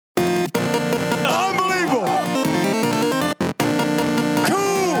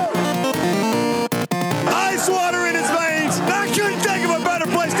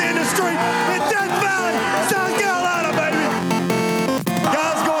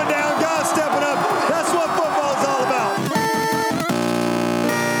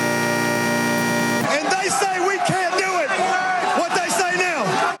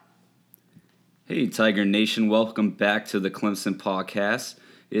Tiger Nation? Welcome back to the Clemson Podcast.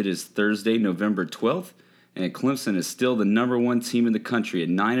 It is Thursday, November 12th, and Clemson is still the number one team in the country at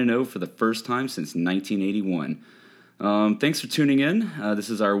 9-0 for the first time since 1981. Thanks for tuning in.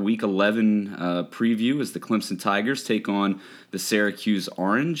 This is our Week 11 preview as the Clemson Tigers take on the Syracuse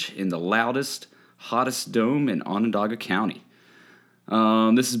Orange in the loudest, hottest dome in Onondaga County.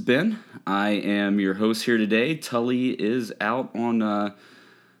 This is Ben. I am your host here today. Tully is out on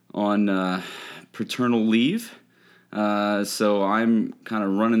paternal leave, so I'm kind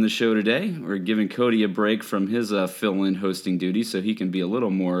of running the show today. We're giving Cody a break from his fill-in hosting duty so he can be a little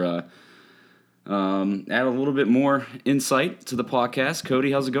more, add a little bit more insight to the podcast.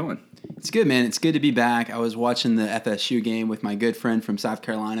 Cody, how's it going? It's good, man. It's good to be back. I was watching the FSU game with my good friend from South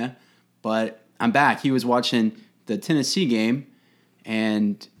Carolina, but I'm back. He was watching the Tennessee game,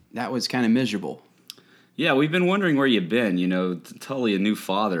 and that was kind of miserable. Yeah, we've been wondering where you've been. You know, Tully, a new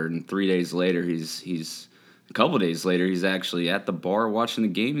father, and 3 days later, he's a couple days later, he's actually at the bar watching the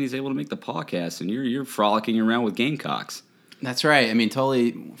game, and he's able to make the podcast. And you're frolicking around with Gamecocks. That's right. I mean,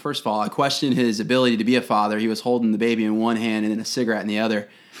 Tully. First of all, I questioned his ability to be a father. He was holding the baby in one hand and then a cigarette in the other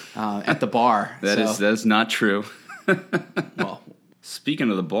at the bar. That's not true. Well,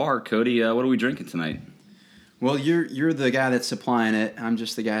 speaking of the bar, Cody, what are we drinking tonight? Well, you're the guy that's supplying it. I'm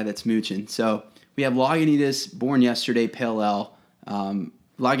just the guy that's mooching. So we have Lagunitas Born Yesterday Pale Ale.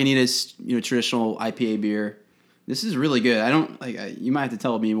 Lagunitas, traditional IPA beer. This is really good. I don't you might have to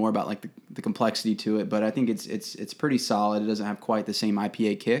tell me more about the complexity to it, but I think it's pretty solid. It doesn't have quite the same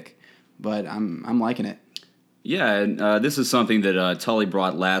IPA kick, but I'm liking it. Yeah, and this is something that Tully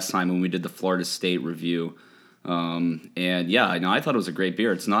brought last time when we did the Florida State review. And yeah, I thought it was a great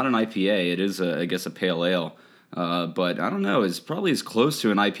beer. It's not an IPA. It is, I guess, a pale ale. But I don't know. It's probably as close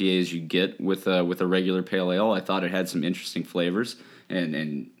to an IPA as you get with a regular pale ale. I thought it had some interesting flavors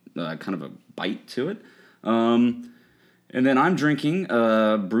and kind of a bite to it. And then I'm drinking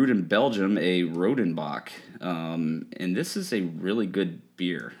brewed in Belgium, a Rodenbach. And this is a really good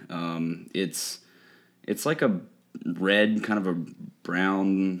beer. It's like a red, kind of a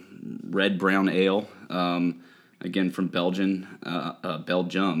brown ale. Again from Belgium,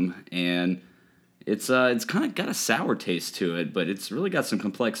 and it's kind of got a sour taste to it, but it's really got some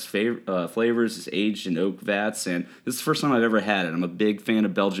complex flavors. It's aged in oak vats, and this is the first time I've ever had it. I'm a big fan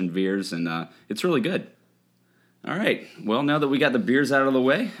of Belgian beers, and it's really good. All right, well, now that we got the beers out of the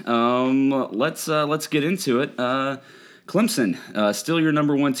way, let's get into it. Clemson, still your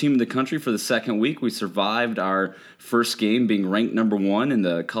number one team in the country for the second week. We survived our first game being ranked number one, and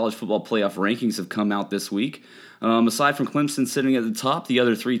the college football playoff rankings have come out this week. Aside from Clemson sitting at the top, the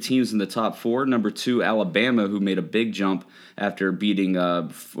other three teams in the top four, number 2, Alabama, who made a big jump after beating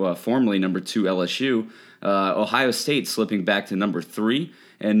formerly number 2 LSU, Ohio State slipping back to number 3,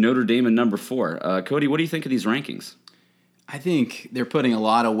 and Notre Dame in number 4. Cody, what do you think of these rankings? I think they're putting a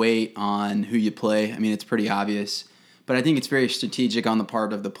lot of weight on who you play. I mean, it's pretty obvious. But I think it's very strategic on the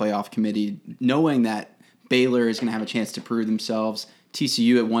part of the playoff committee, knowing that Baylor is going to have a chance to prove themselves.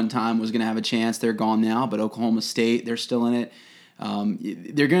 TCU at one time was going to have a chance. They're gone now, but Oklahoma State, they're still in it.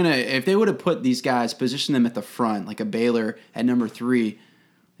 They're going to, if they would have put these guys, positioned them at the front, like a Baylor at number 3,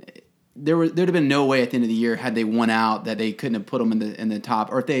 there'd have been no way at the end of the year, had they won out, that they couldn't have put them in the top,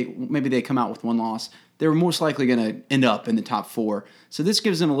 or if maybe they come out with one loss, they were most likely going to end up in the top 4. So this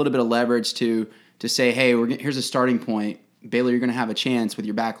gives them a little bit of leverage to say, hey, here's a starting point. Baylor, you're going to have a chance with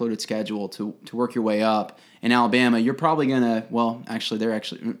your backloaded schedule to work your way up. In Alabama, you're probably going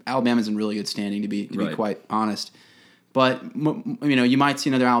to, Alabama's in really good standing to be quite honest. But you might see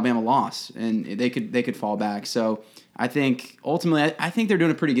another Alabama loss, and they could fall back. So I think ultimately, I think they're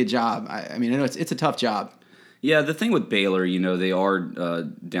doing a pretty good job. I know it's a tough job. Yeah, the thing with Baylor, they are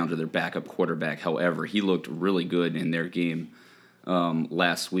down to their backup quarterback. However, he looked really good in their game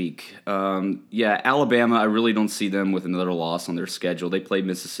last week. Alabama, I really don't see them with another loss on their schedule. They play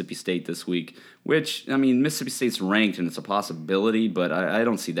Mississippi State this week, which, Mississippi State's ranked and it's a possibility, but I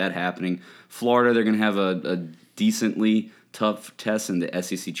don't see that happening. Florida, they're going to have a decently tough test in the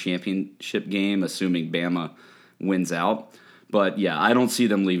SEC championship game, assuming Bama wins out. But, yeah, I don't see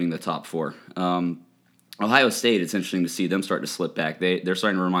them leaving the top 4. Ohio State, it's interesting to see them start to slip back. They're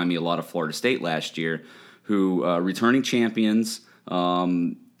starting to remind me a lot of Florida State last year, who returning champions,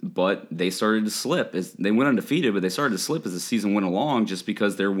 but they started to slip. They went undefeated, but they started to slip as the season went along just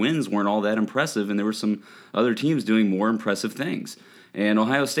because their wins weren't all that impressive, and there were some other teams doing more impressive things. And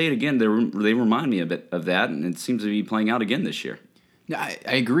Ohio State, again, they remind me a bit of that, and it seems to be playing out again this year. I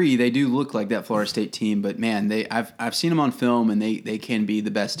agree. They do look like that Florida State team, but man, I've seen them on film, and they can be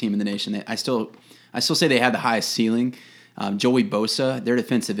the best team in the nation. I still say they had the highest ceiling. Joey Bosa, their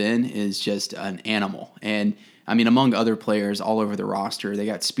defensive end, is just an animal. And, I mean, among other players all over the roster, they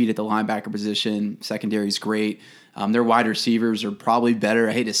got speed at the linebacker position. Secondary's great. Their wide receivers are probably better.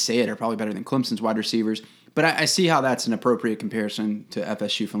 I hate to say it, are probably better than Clemson's wide receivers. But I see how that's an appropriate comparison to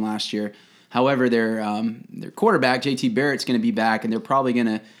FSU from last year. However, their quarterback, JT Barrett's going to be back, and they're probably going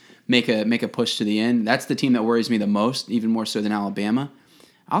to make a push to the end. That's the team that worries me the most, even more so than Alabama.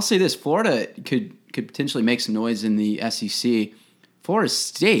 I'll say this: Florida could potentially make some noise in the SEC. Florida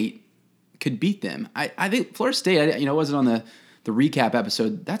State could beat them. I think Florida State, wasn't on the recap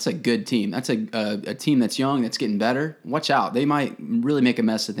episode. That's a good team. That's a team that's young, that's getting better. Watch out. They might really make a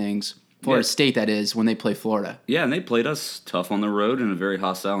mess of things. Florida State, that is, when they play Florida. Yeah, and they played us tough on the road in a very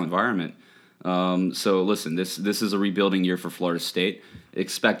hostile environment. So listen, this is a rebuilding year for Florida State.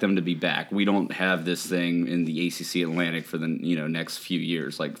 Expect them to be back. We don't have this thing in the ACC Atlantic for the next few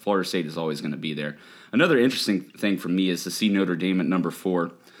years. Like, Florida State is always going to be there. Another interesting thing for me is to see Notre Dame at number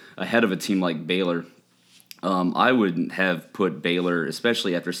 4 ahead of a team like Baylor. I would have put Baylor,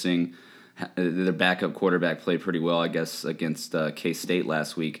 especially after seeing their backup quarterback play pretty well, I guess, against K-State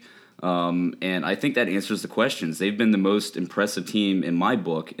last week. And I think that answers the questions. They've been the most impressive team in my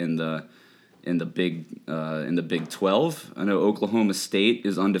book in the Big 12. I know Oklahoma State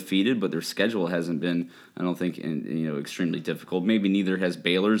is undefeated, but their schedule hasn't been, I don't think, extremely difficult. Maybe neither has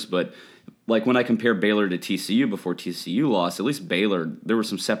Baylor's, but like when I compare Baylor to TCU before TCU lost, at least Baylor, there was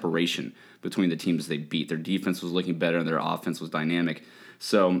some separation between the teams they beat. Their defense was looking better and their offense was dynamic.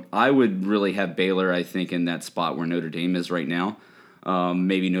 So I would really have Baylor, I think, in that spot where Notre Dame is right now.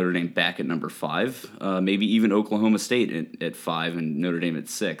 Maybe Notre Dame back at number 5. Maybe even Oklahoma State at 5 and Notre Dame at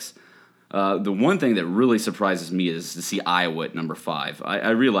 6. The one thing that really surprises me is to see Iowa at number 5. I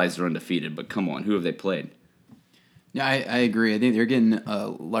realize they're undefeated, but come on, who have they played? Yeah, I agree. I think they're getting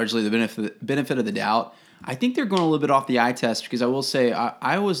largely the benefit of the doubt. I think they're going a little bit off the eye test because I will say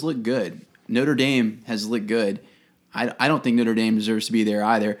Iowa's looked good. Notre Dame has looked good. I don't think Notre Dame deserves to be there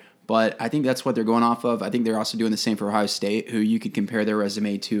either, but I think that's what they're going off of. I think they're also doing the same for Ohio State, who you could compare their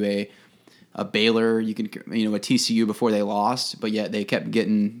resume to a Baylor, a TCU before they lost, but yet they kept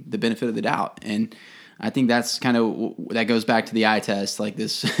getting the benefit of the doubt. And I think that's that goes back to the eye test, like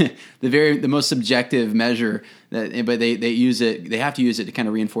this, the most subjective measure but they use it. They have to use it to kind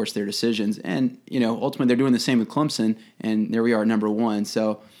of reinforce their decisions. And ultimately they're doing the same with Clemson, and there we are at number 1.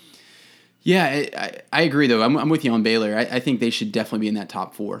 So yeah, I agree though. I'm with you on Baylor. I think they should definitely be in that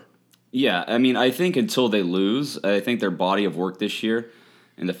top 4. Yeah, I mean, I think until they lose, I think their body of work this year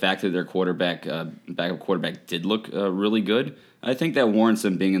and the fact that their backup quarterback did look really good, I think that warrants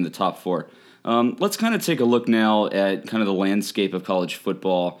them being in the top 4. Let's kind of take a look now at kind of the landscape of college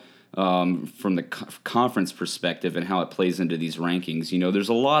football from the conference perspective and how it plays into these rankings. There's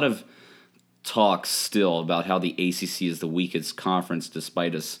a lot of talk still about how the ACC is the weakest conference,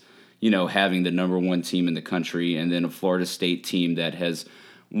 despite us, having the number 1 team in the country, and then a Florida State team that has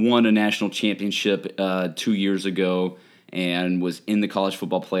won a national championship 2 years ago and was in the college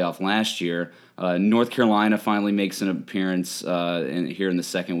football playoff last year. North Carolina finally makes an appearance here in the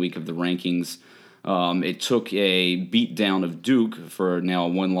second week of the rankings. It took a beatdown of Duke for now a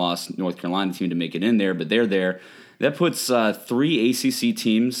 1-loss North Carolina team to make it in there, but they're there. That puts 3 ACC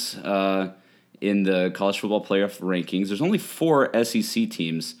teams in the college football playoff rankings. There's only 4 SEC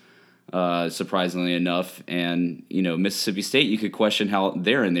teams, surprisingly enough, and Mississippi State, you could question how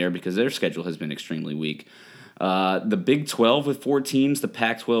they're in there because their schedule has been extremely weak. The Big 12 with 4 teams, the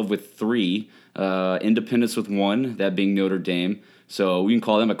Pac-12 with 3, Independence with 1, that being Notre Dame. So we can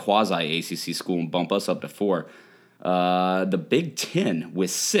call them a quasi-ACC school and bump us up to 4. The Big 10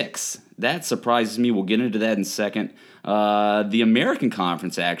 with 6. That surprises me. We'll get into that in a second. The American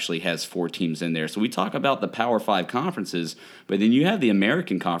Conference actually has 4 teams in there. So we talk about the Power 5 conferences, but then you have the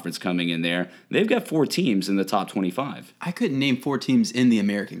American Conference coming in there. They've got 4 teams in the top 25. I couldn't name 4 teams in the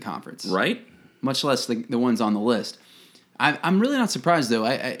American Conference. Right? Much less the ones on the list. I'm really not surprised, though.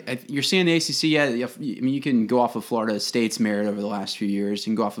 You're saying the ACC, yeah, you can go off of Florida State's merit over the last few years.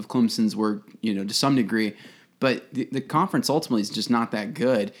 You can go off of Clemson's work, to some degree. But the conference ultimately is just not that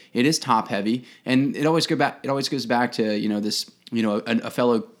good. It is top heavy, and it always goes back to this a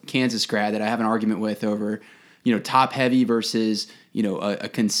fellow Kansas grad that I have an argument with over top heavy versus a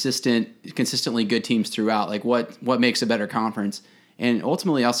consistently good teams throughout. Like what makes a better conference? And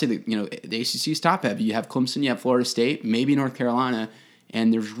ultimately, I'll say that the ACC is top heavy. You have Clemson, you have Florida State, maybe North Carolina,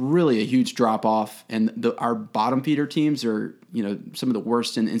 and there's really a huge drop off. And our bottom feeder teams are some of the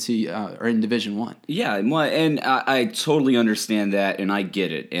worst in or in Division I. Yeah, and I totally understand that, and I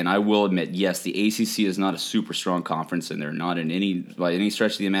get it. And I will admit, yes, the ACC is not a super strong conference, and they're not by any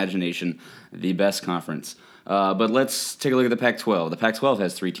stretch of the imagination the best conference. But let's take a look at the Pac-12. The Pac-12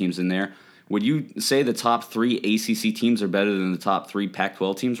 has 3 teams in there. Would you say the top 3 ACC teams are better than the top 3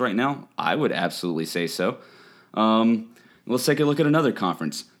 Pac-12 teams right now? I would absolutely say so. Let's take a look at another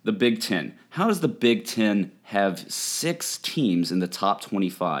conference, the Big Ten. How does the Big Ten have 6 teams in the top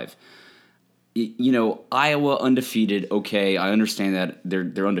 25? Iowa undefeated. Okay, I understand that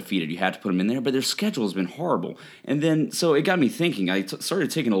they're undefeated. You have to put them in there, but their schedule has been horrible. And then, so it got me thinking. I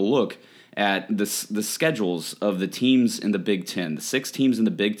started taking a look at the schedules of the teams in the Big Ten, the 6 teams in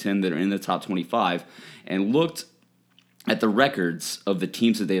the Big Ten that are in the top 25, and looked at the records of the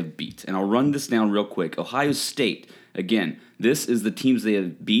teams that they have beat. And I'll run this down real quick. Ohio State, again, this is the teams they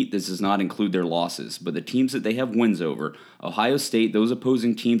have beat. This does not include their losses, but the teams that they have wins over. Ohio State, those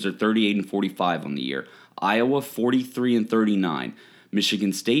opposing teams are 38-45 on the year. Iowa, 43-39.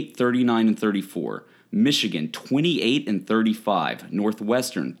 Michigan State, 39-34. Michigan, 28-35.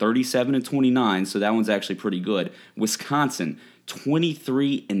 Northwestern, 37-29, so that one's actually pretty good. Wisconsin,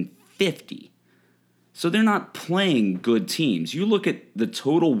 23-50. So they're not playing good teams. You look at the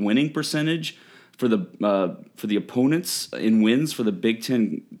total winning percentage for the opponents in wins for the Big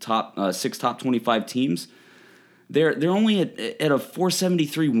Ten top 6 top 25 teams. They're only at a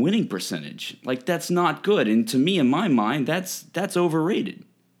 473 winning percentage. Like, that's not good. And to me, in my mind, that's overrated.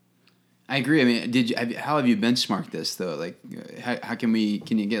 I agree. I mean, how have you benchmarked this though? Like, how can you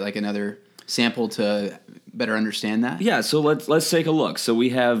get like another sample to better understand that? Yeah. So let's take a look. So we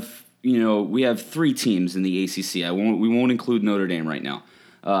have 3 teams in the ACC. We won't include Notre Dame right now.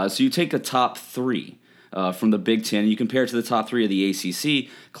 So you take the top 3 from the Big Ten, and you compare it to the top 3 of the ACC.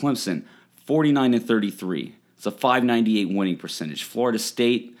 Clemson, 49-33. It's a 598 winning percentage. Florida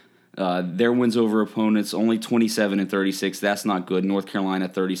State, their wins over opponents, only 27-36. That's not good. North Carolina,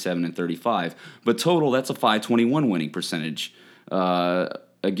 37-35. But total, that's a 521 winning percentage.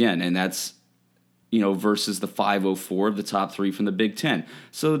 Again, and that's versus the 504 of the top 3 from the Big Ten.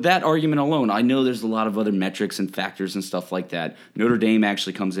 So that argument alone, I know there's a lot of other metrics and factors and stuff like that. Notre Dame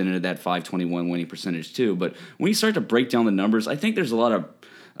actually comes in at that 521 winning percentage too. But when you start to break down the numbers, I think there's a lot of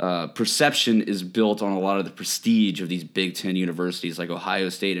perception is built on a lot of the prestige of these Big Ten universities like Ohio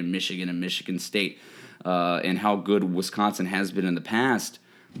State and Michigan State, and how good Wisconsin has been in the past.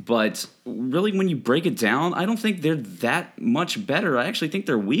 But really, when you break it down, I don't think they're that much better. I actually think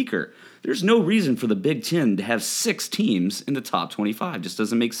they're weaker. There's no reason for the Big Ten to have 6 teams in the top 25. Just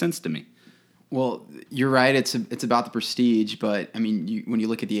doesn't make sense to me. Well, you're right. It's about the prestige, but I mean, when you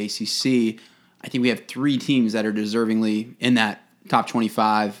look at the ACC, I think we have 3 teams that are deservingly in that top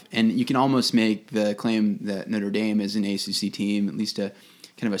 25, and you can almost make the claim that Notre Dame is an ACC team, at least a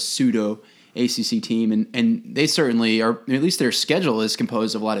kind of a pseudo ACC team, and they certainly are. At least their schedule is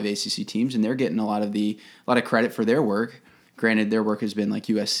composed of a lot of ACC teams, and they're getting a lot of credit for their work. Granted, their work has been like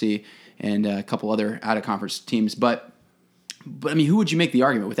USC and a couple other out of conference teams, but I mean, who would you make the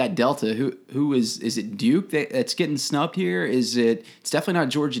argument with that delta? Who is it Duke that's getting snubbed here? It's definitely not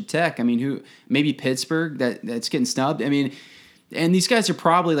Georgia Tech. I mean, maybe Pittsburgh that's getting snubbed. I mean, and these guys are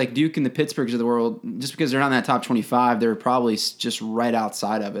probably like Duke and the Pittsburghs of the world, just because they're not in that top 25, they're probably just right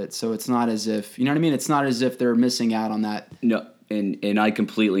outside of it. So it's not as if, you know what I mean? It's not as if they're missing out on that. No, and I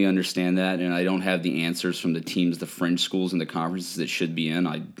completely understand that, and I don't have the answers from the teams, the fringe schools and the conferences that should be in.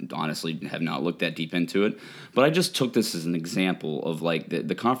 I honestly have not looked that deep into it. But I just took this as an example of like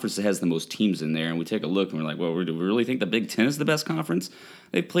the conference that has the most teams in there, and we take a look and we're like, well, do we really think the Big Ten is the best conference?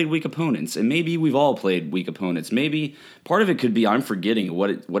 They've played weak opponents, and maybe we've all played weak opponents. Maybe part of it could be I'm forgetting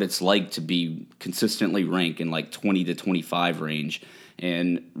what it's like to be consistently ranked in like 20 to 25 range,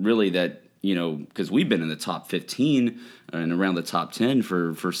 and really that, because we've been in the top 15 and around the top 10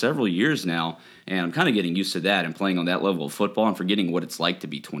 for several years now, and I'm kind of getting used to that and playing on that level of football and forgetting what it's like to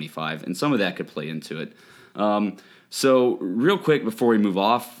be 25, and some of that could play into it. So real quick before we move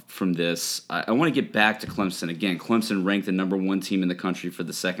off from this, I want to get back to Clemson. Again, Clemson ranked the number 1 team in the country for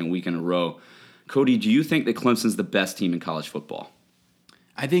the second week in a row. Cody, do you think that Clemson's the best team in college football?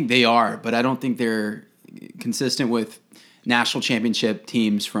 I think they are, but I don't think they're consistent with national championship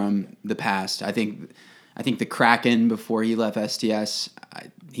teams from the past. I think the Kraken, before he left STS,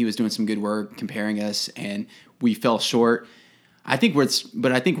 he was doing some good work comparing us, and we fell short. I think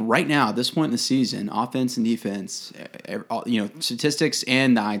right now at this point in the season, offense and defense, statistics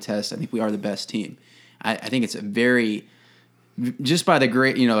and the eye test, I think we are the best team. I think it's a very, just by the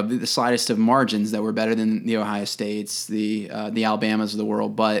great, the slightest of margins, that we're better than the Ohio States, the Alabamas of the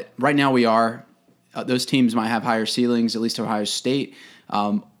world. But right now we are. Those teams might have higher ceilings, at least Ohio State.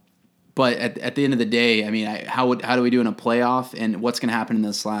 But at the end of the day, I mean, how do we do in a playoff, and what's going to happen in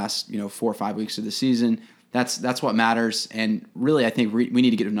this last 4 or 5 weeks of the season? That's what matters. And really, I think we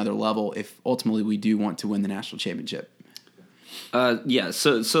need to get to another level if ultimately we do want to win the national championship. Yeah,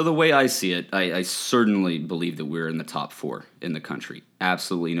 so the way I see it, I certainly believe that we're in the top 4 in the country.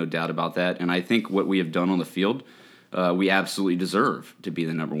 Absolutely no doubt about that. And I think what we have done on the field, we absolutely deserve to be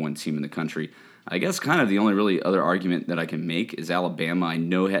the number 1 team in the country. I guess kind of the only really other argument that I can make is Alabama. I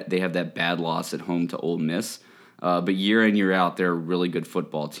know they have that bad loss at home to Ole Miss, but year in, year out, they're a really good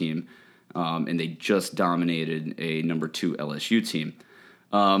football team, and they just dominated a number 2 LSU team.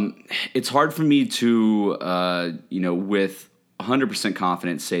 It's hard for me to, with 100%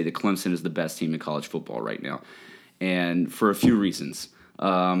 confidence say that Clemson is the best team in college football right now, and for a few reasons.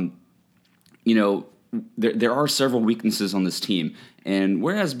 There are several weaknesses on this team, and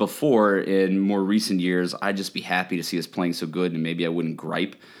whereas before in more recent years I'd just be happy to see us playing so good and maybe I wouldn't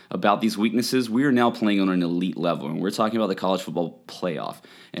gripe about these weaknesses, we are now playing on an elite level, and we're talking about the college football playoff.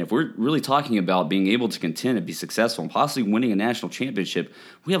 And if we're really talking about being able to contend and be successful and possibly winning a national championship,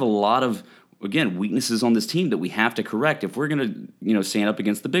 we have a lot of, again, weaknesses on this team that we have to correct if we're going to, stand up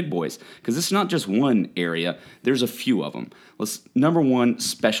against the big boys. Because it's not just one area; there's a few of them. Number 1,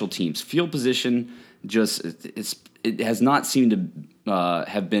 special teams, field position. It has not seemed to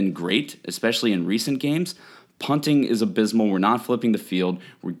have been great, especially in recent games. Punting is abysmal. We're not flipping the field.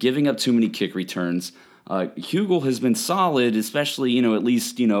 We're giving up too many kick returns. Hugel has been solid, especially, at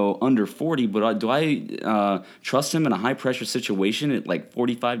least, under 40. But do I trust him in a high-pressure situation at like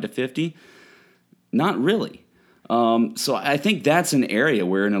 45 to 50? Not really. So I think that's an area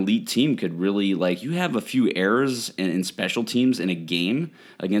where an elite team could really, you have a few errors in special teams in a game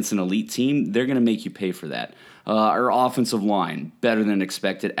against an elite team, they're going to make you pay for that. Our offensive line, better than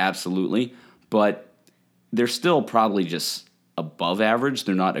expected, absolutely. But they're still probably just above average.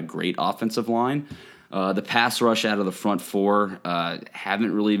 They're not a great offensive line. The pass rush out of the front 4,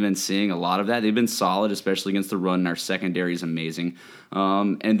 haven't really been seeing a lot of that. They've been solid, especially against the run, and our secondary is amazing.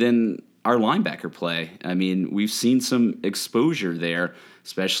 And then our linebacker play. I mean, we've seen some exposure there,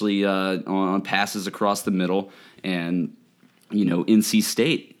 especially on passes across the middle. And, NC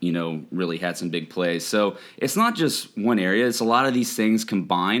State, really had some big plays. So it's not just one area. It's a lot of these things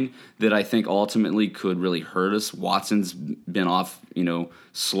combined that I think ultimately could really hurt us. Watson's been off,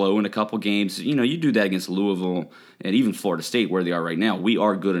 slow in a couple games. You do that against Louisville and even Florida State, where they are right now. We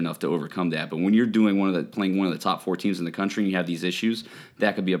are good enough to overcome that. But when you're playing one of the top 4 teams in the country and you have these issues,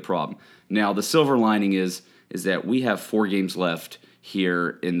 that could be a problem. Now, the silver lining is that we have 4 games left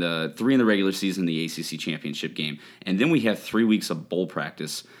here in the 3 in the regular season, the ACC championship game. And then we have 3 weeks of bowl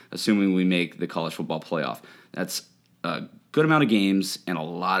practice, assuming we make the college football playoff. That's a good amount of games and a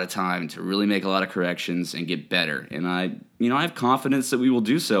lot of time to really make a lot of corrections and get better. And I have confidence that we will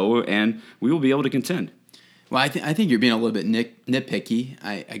do so and we will be able to contend. Well, I think you're being a little bit nitpicky.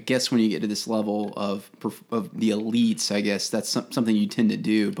 I guess when you get to this level of the elites, I guess that's something you tend to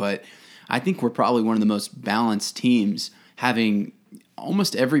do. But I think we're probably one of the most balanced teams, having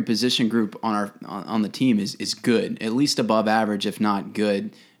almost every position group on the team is good, at least above average, if not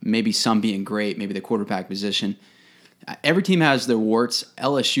good. Maybe some being great, maybe the quarterback position. Every team has their warts.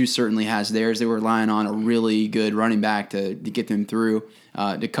 LSU certainly has theirs. They were relying on a really good running back to get them through,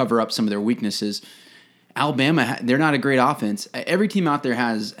 to cover up some of their weaknesses. Alabama, they're not a great offense. Every team out there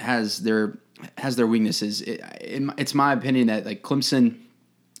has their weaknesses. It's my opinion that Clemson,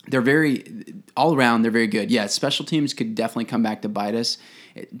 they're all around, they're very good. Yeah, special teams could definitely come back to bite us.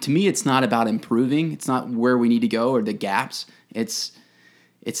 To me, it's not about improving. It's not where we need to go or the gaps. It's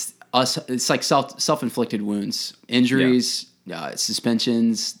us. It's like self-inflicted wounds, injuries,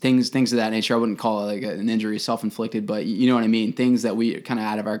 suspensions, things of that nature. I wouldn't call it an injury self-inflicted, but you know what I mean. Things that we kind of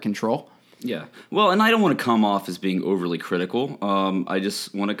out of our control. Yeah. Well, and I don't want to come off as being overly critical. I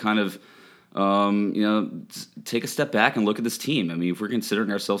just want to kind of take a step back and look at this team. I mean, if we're considering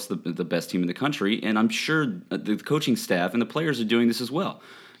ourselves the best team in the country, and I'm sure the coaching staff and the players are doing this as well.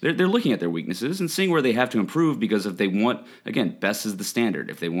 They're looking at their weaknesses and seeing where they have to improve, because if they want, again, best is the standard.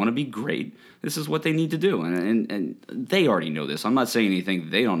 If they want to be great, this is what they need to do. And they already know this. I'm not saying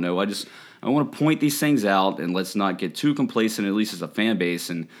anything they don't know. I want to point these things out, and let's not get too complacent, at least as a fan base,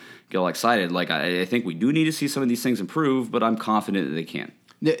 and get all excited. I think we do need to see some of these things improve, but I'm confident that they can.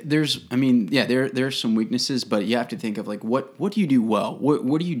 There's some weaknesses, but you have to think of what do you do well?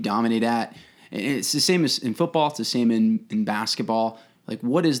 What do you dominate at? And it's the same as in football. It's the same in basketball.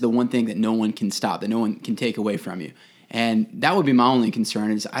 What is the one thing that no one can stop, that no one can take away from you? And that would be my only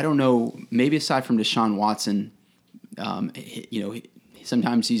concern. Is I don't know. Maybe aside from Deshaun Watson,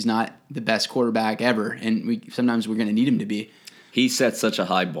 sometimes he's not the best quarterback ever, and sometimes we're going to need him to be. He set such a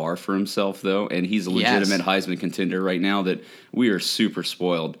high bar for himself, though, and he's a legitimate Heisman contender right now that we are super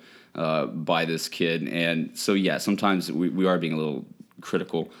spoiled. by this kid. And so, yeah, sometimes we are being a little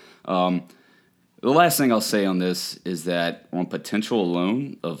critical. The last thing I'll say on this is that on potential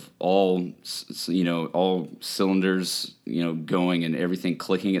alone of all cylinders, going and everything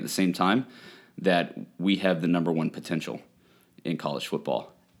clicking at the same time, that we have the number one potential in college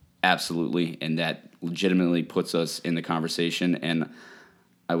football. Absolutely. And that legitimately puts us in the conversation. And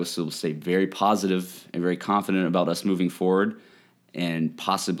I would still say very positive and very confident about us moving forward and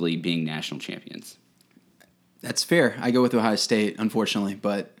possibly being national champions. That's fair. I go with Ohio State, unfortunately,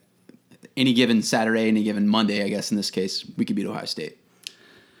 but any given Saturday, any given Monday, I guess in this case, we could beat Ohio State.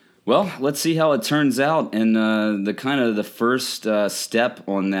 Well, let's see how it turns out. And the first step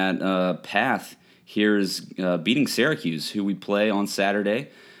on that path here is beating Syracuse, who we play on Saturday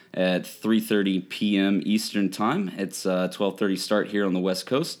at 3:30 p.m. Eastern Time. It's 12:30 start here on the West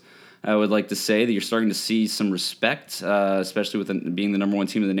Coast. I would like to say that you're starting to see some respect, especially with being the number one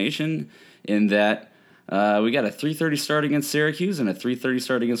team of the nation, in that we got a 3:30 start against Syracuse and a 3:30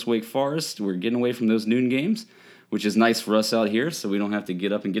 start against Wake Forest. We're getting away from those noon games, which is nice for us out here, so we don't have to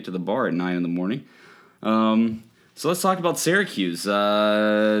get up and get to the bar at 9 in the morning. So let's talk about Syracuse.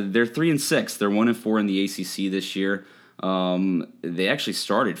 They're 3-6. They're 1-4 in the ACC this year. They actually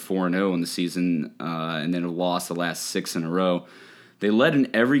started 4-0 in the season and then have lost the last 6 in a row. They led in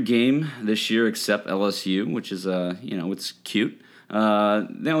every game this year except LSU, which is it's cute. They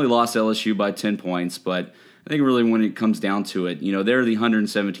only lost LSU by 10 points, but I think really when it comes down to it, they're the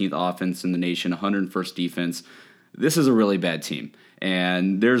 117th offense in the nation, 101st defense. This is a really bad team,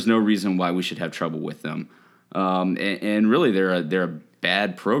 and there's no reason why we should have trouble with them. And really, they're a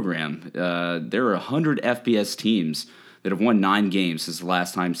bad program. There are 100 FBS teams that have won 9 games since the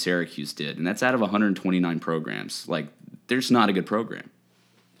last time Syracuse did, and that's out of 129 programs. There's not a good program.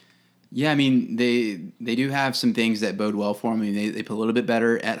 Yeah, I mean, they do have some things that bode well for them. I mean, they play a little bit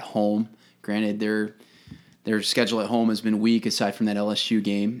better at home. Granted, their schedule at home has been weak aside from that LSU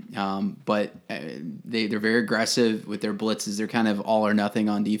game, but they're very aggressive with their blitzes. They're kind of all or nothing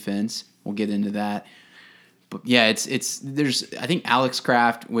on defense. We'll get into that. But yeah, there's I think Alex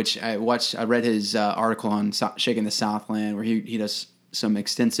Kraft, which I read his article on Shaking the Southland where he does some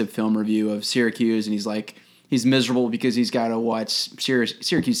extensive film review of Syracuse, and he's miserable because he's got to watch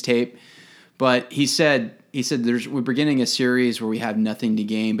Syracuse tape. But he said we're beginning a series where we have nothing to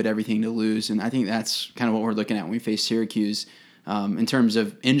gain but everything to lose, and I think that's kind of what we're looking at when we face Syracuse in terms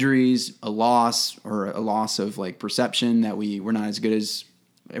of injuries, a loss of perception that we're not as good as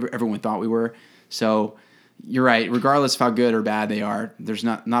everyone thought we were. So you're right. Regardless of how good or bad they are, there's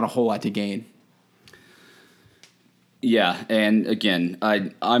not a whole lot to gain. Yeah, and again,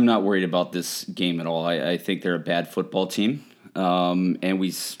 I'm not worried about this game at all. I think they're a bad football team, and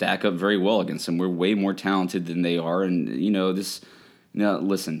we stack up very well against them. We're way more talented than they are, and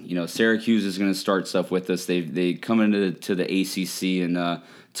listen, Syracuse is going to start stuff with us. They come into the ACC, and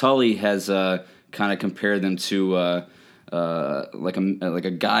Tully has kind of compared them to like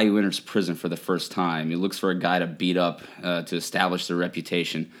a guy who enters prison for the first time. He looks for a guy to beat up to establish their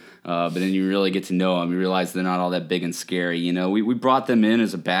reputation. But then you really get to know them. You realize they're not all that big and scary. We brought them in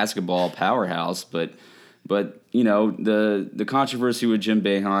as a basketball powerhouse, but the controversy with Jim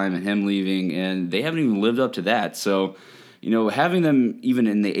Boeheim and him leaving, and they haven't even lived up to that. So, having them even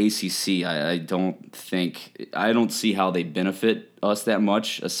in the ACC, I don't see how they benefit us that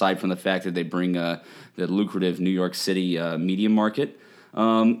much, aside from the fact that they bring the lucrative New York City media market.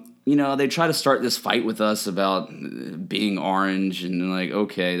 They try to start this fight with us about being orange, and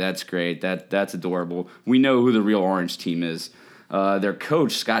okay, that's great, that's adorable. We know who the real orange team is. Their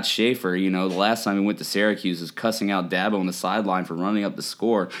coach, Scott Schaefer, the last time he went to Syracuse was cussing out Dabo on the sideline for running up the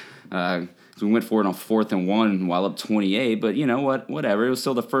score. So we went for it on 4th and 1 while up 28, but whatever, it was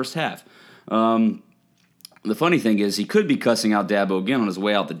still the first half. The funny thing is he could be cussing out Dabo again on his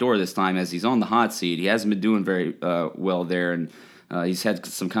way out the door this time as he's on the hot seat. He hasn't been doing very well there, and he's had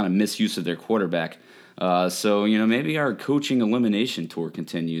some kind of misuse of their quarterback. So maybe our coaching elimination tour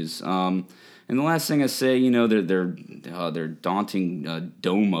continues. And the last thing I say, their daunting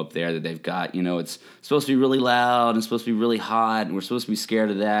dome up there that they've got. It's supposed to be really loud and supposed to be really hot, and we're supposed to be scared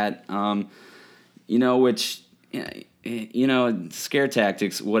of that. Scare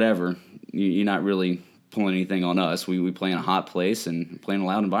tactics, whatever. You're not really pulling anything on us. We play in a hot place and play in a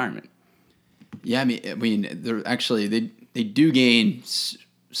loud environment. Yeah, I mean, they're actually they do gain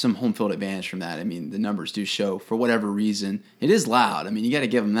some home field advantage from that. I mean, the numbers do show for whatever reason it is loud. I mean, you got to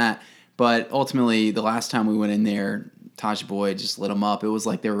give them that. But ultimately, the last time we went in there, Tajh Boyd just lit them up. It was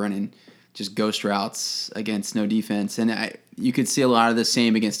like they were running just ghost routes against no defense, and you could see a lot of the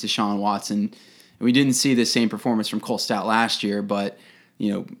same against Deshaun Watson. We didn't see the same performance from Cole Stout last year, but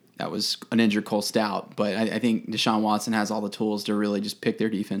was an injured Cole Stout. But I think Deshaun Watson has all the tools to really just pick their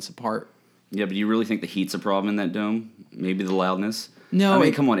defense apart. Yeah, but do you really think the heat's a problem in that dome? Maybe the loudness? No. I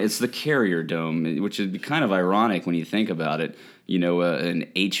mean, come on. It's the Carrier Dome, which would be kind of ironic when you think about it. An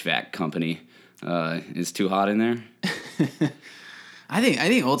HVAC company is too hot in there. I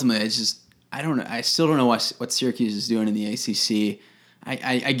think ultimately it's just, I don't know. I still don't know what Syracuse is doing in the ACC.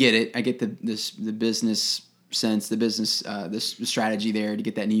 I get it. I get the business sense, the business this strategy there to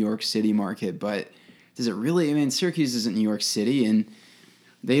get that New York City market. But does it really? I mean, Syracuse isn't New York City, and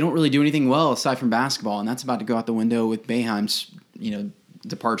they don't really do anything well aside from basketball, and that's about to go out the window with Boeheim's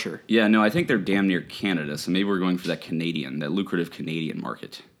departure. Yeah, no, I think they're damn near Canada, so maybe we're going for that lucrative Canadian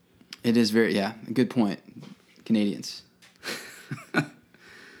market. It is good point. Canadians.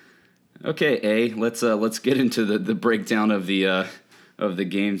 Okay, let's get into the breakdown of the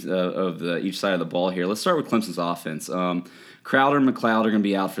games of each side of the ball here. Let's start with Clemson's offense. Crowder and McLeod are going to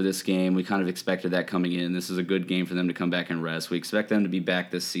be out for this game. We kind of expected that coming in. This is a good game for them to come back and rest. We expect them to be back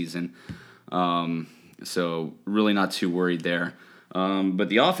this season, so really not too worried there. But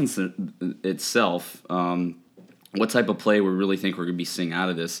the offense itself, what type of play we really think we're going to be seeing out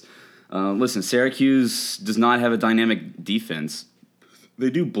of this? Listen, Syracuse does not have a dynamic defense. They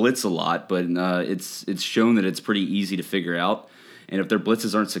do blitz a lot, but it's shown that it's pretty easy to figure out. And if their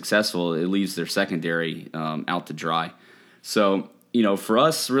blitzes aren't successful, it leaves their secondary out to dry. So, for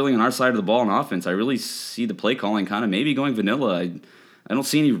us, really on our side of the ball on offense, I really see the play calling kind of maybe going vanilla. I don't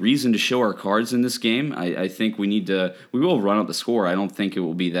see any reason to show our cards in this game. I think we will run up the score. I don't think it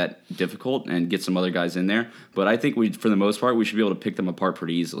will be that difficult and get some other guys in there. But I think for the most part, we should be able to pick them apart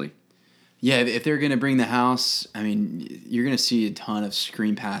pretty easily. Yeah, if they're going to bring the house, I mean, you're going to see a ton of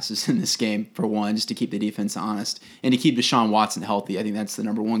screen passes in this game, for one, just to keep the defense honest and to keep Deshaun Watson healthy. I think that's the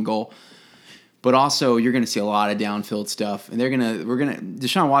number one goal. But also, you're going to see a lot of downfield stuff, and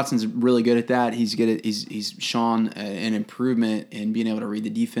Deshaun Watson's really good at that. He's good at he's shown an improvement in being able to read the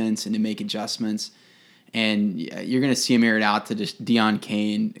defense and to make adjustments. And you're going to see him air it out to just Deion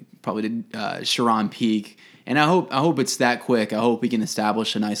Kane, probably to Sharon Peak. And I hope it's that quick. I hope we can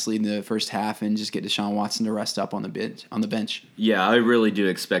establish a nice lead in the first half and just get Deshaun Watson to rest up on the bench. Yeah, I really do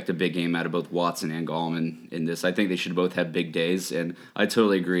expect a big game out of both Watson and Gallman in this. I think they should both have big days, and I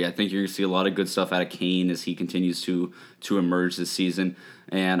totally agree. I think you're going to see a lot of good stuff out of Kane as he continues to emerge this season.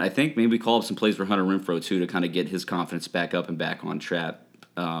 And I think maybe call up some plays for Hunter Renfrow, too, to kind of get his confidence back up and back on track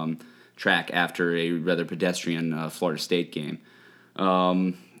after a rather pedestrian Florida State game.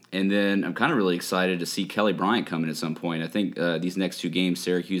 And then I'm kind of really excited to see Kelly Bryant come in at some point. I think these next two games,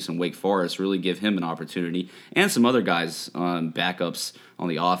 Syracuse and Wake Forest, really give him an opportunity, and some other guys, backups on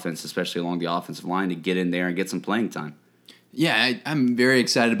the offense, especially along the offensive line, to get in there and get some playing time. Yeah, I'm very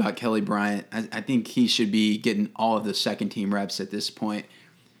excited about Kelly Bryant. I think he should be getting all of the second-team reps at this point.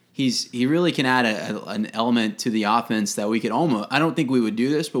 He really can add an element to the offense that we could almost – I don't think we would do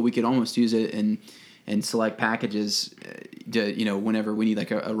this, but we could almost use it in select packages to, whenever we need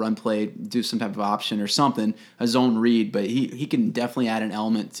like a run play, do some type of option or something, a zone read. But he can definitely add an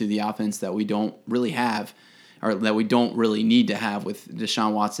element to the offense that we don't really have, or that we don't really need to have with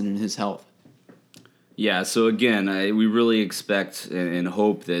Deshaun Watson and his health. Yeah, so again, we really expect and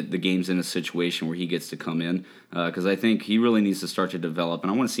hope that the game's in a situation where he gets to come in, because I think he really needs to start to develop,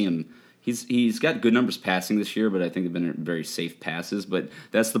 and I want to see him. He's got good numbers passing this year, but I think they've been very safe passes. But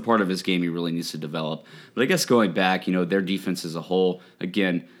that's the part of his game he really needs to develop. But I guess going back, their defense as a whole,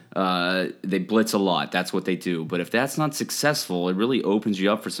 again, they blitz a lot. That's what they do. But if that's not successful, it really opens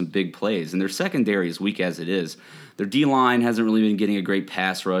you up for some big plays. And their secondary is weak as it is. Their D-line hasn't really been getting a great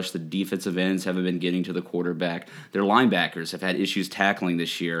pass rush. The defensive ends haven't been getting to the quarterback. Their linebackers have had issues tackling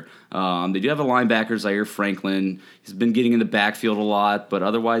this year. They do have a linebacker, Zaire Franklin. He's been getting in the backfield a lot, but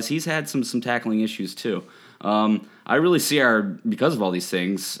otherwise he's had some tackling issues too. I really see because of all these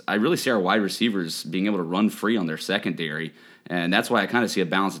things, I really see our wide receivers being able to run free on their secondary. And that's why I kind of see a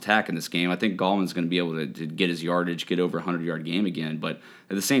balanced attack in this game. I think Gallman's going to be able to get his yardage, get over a 100-yard game again. But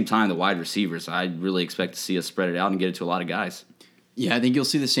at the same time, the wide receivers, I really expect to see us spread it out and get it to a lot of guys. Yeah, I think you'll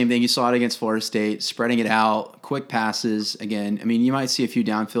see the same thing. You saw it against Florida State, spreading it out, quick passes. Again, I mean, you might see a few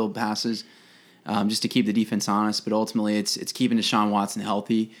downfield passes just to keep the defense honest. But ultimately, it's keeping Deshaun Watson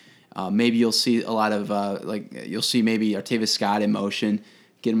healthy. Maybe you'll see a lot of you'll see maybe Artavis Scott in motion.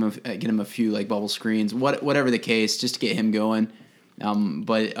 Get him a few like bubble screens, whatever the case, just to get him going.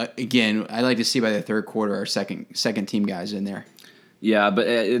 But again, I like to see by the third quarter our second team guys in there. Yeah, but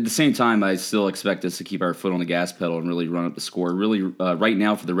at the same time, I still expect us to keep our foot on the gas pedal and really run up the score. Really, right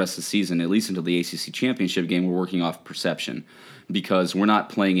now for the rest of the season, at least until the ACC championship game, we're working off perception because we're not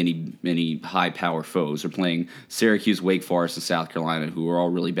playing any high power foes. We're playing Syracuse, Wake Forest, and South Carolina, who are all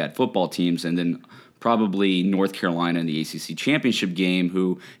really bad football teams, and then probably North Carolina in the ACC championship game,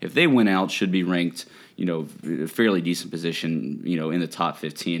 who if they win out should be ranked, a fairly decent position, in the top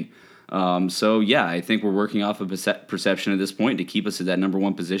 15. So yeah, I think we're working off of perception at this point to keep us at that number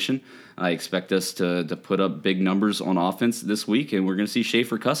one position. I expect us to put up big numbers on offense this week, and we're going to see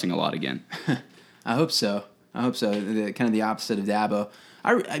Schaefer cussing a lot again. I hope so. Kind of the opposite of Dabo.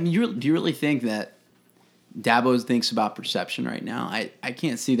 I mean, do you really think that Dabo thinks about perception right now? I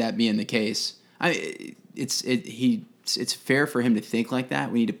can't see that being the case. It's fair for him to think like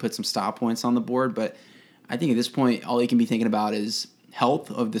that. We need to put some stop points on the board, but I think at this point, all he can be thinking about is health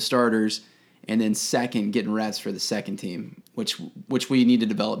of the starters, and then second, getting reps for the second team, which we need to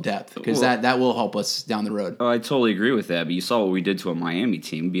develop depth because that will help us down the road. Oh, I totally agree with that. But you saw what we did to a Miami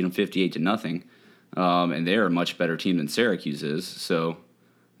team, beat them 58-0, and they're a much better team than Syracuse is. So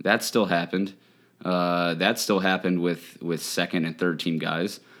that still happened. That still happened with second and third team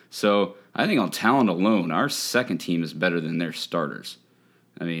guys. So I think on talent alone, our second team is better than their starters.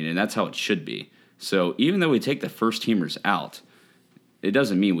 I mean, and that's how it should be. So even though we take the first teamers out, it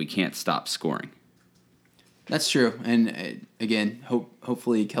doesn't mean we can't stop scoring. That's true. And again,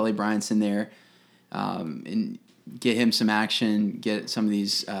 hopefully Kelly Bryant's in there and get him some action, get some of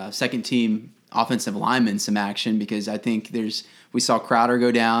these second team offensive linemen some action, because I think we saw Crowder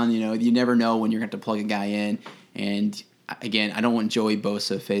go down. You never know when you're going to have to plug a guy in. And again, I don't want Joey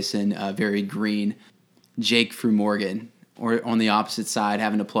Bosa facing very green Jake Frumorgan, or on the opposite side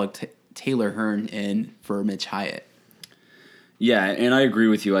having to plug Taylor Hearn in for Mitch Hyatt. Yeah, and I agree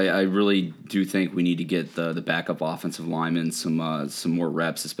with you. I really do think we need to get the backup offensive linemen some more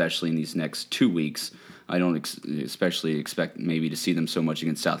reps, especially in these next 2 weeks. I don't especially expect maybe to see them so much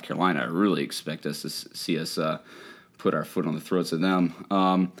against South Carolina. I really expect us to see us put our foot on the throats of them.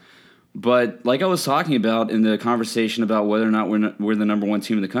 But like I was talking about in the conversation about whether or not we're the number one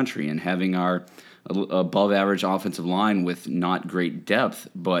team in the country and having our above average offensive line with not great depth,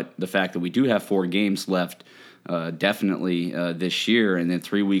 but the fact that we do have 4 games left definitely this year, and then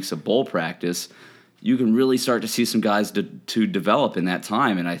 3 weeks of bowl practice, you can really start to see some guys to develop in that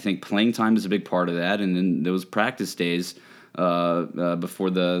time. And I think playing time is a big part of that, and then those practice days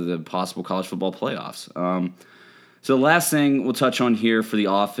before the possible college football playoffs. So the last thing we'll touch on here for the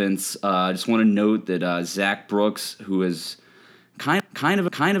offense, I just want to note that Zach Brooks, who is kind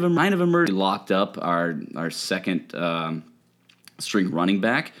of emerged, locked up our second string running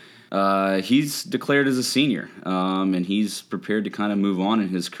back. He's declared as a senior, and he's prepared to kind of move on in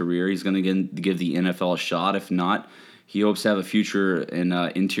his career. He's going to give the NFL a shot. If not, he hopes to have a future in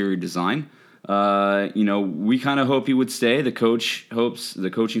interior design. We kind of hope he would stay. The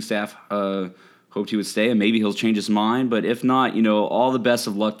coaching staff hoped he would stay, and maybe he'll change his mind. But if not, all the best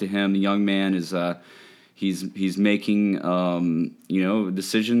of luck to him. The young man is he's making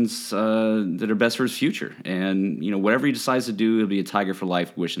decisions that are best for his future, and whatever he decides to do, he'll be a Tiger for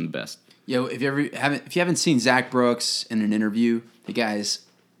life. Wish him the best. If you haven't seen Zach Brooks in an interview, the guy's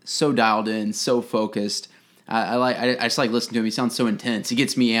so dialed in, so focused. I just like listening to him. He sounds so intense. He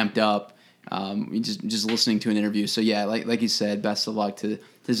gets me amped up. Just listening to an interview. So yeah, like you said, best of luck to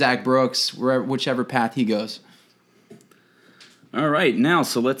Zach Brooks, whichever path he goes. All right, now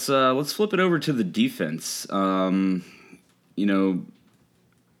so let's flip it over to the defense.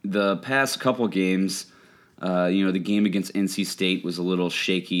 The past couple games, the game against NC State was a little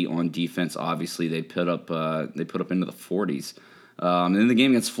shaky on defense. Obviously, they put up into the 40s. And then the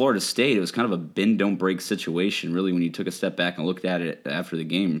game against Florida State, it was kind of a bend don't break situation. Really, when you took a step back and looked at it after the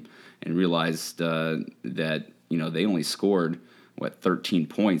game and realized that they only scored 13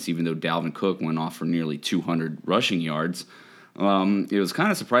 points, even though Dalvin Cook went off for nearly 200 rushing yards. It was kind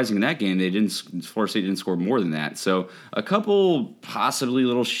of surprising in that game Florida State didn't score more than that. So a couple possibly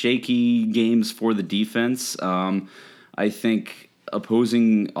little shaky games for the defense. I think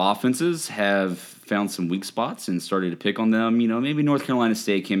opposing offenses have found some weak spots and started to pick on them. Maybe North Carolina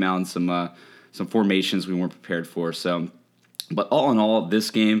State came out in some formations we weren't prepared for. So, but all in all, this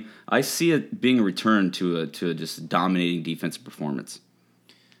game, I see it being a return to a just dominating defensive performance.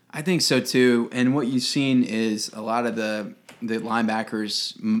 I think so too. And what you've seen is a lot of the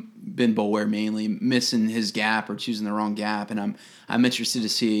linebackers, Ben Boulware mainly, missing his gap or choosing the wrong gap. And I'm interested to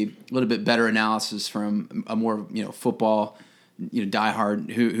see a little bit better analysis from a more football diehard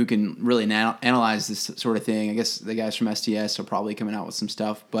who can really analyze this sort of thing. I guess the guys from STS are probably coming out with some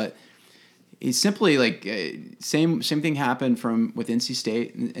stuff, but He's simply like same thing happened with NC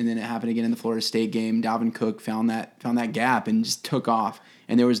State, and then it happened again in the Florida State game. Dalvin Cook found that gap and just took off,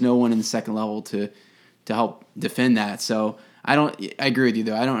 and there was no one in the second level to help defend that. So I agree with you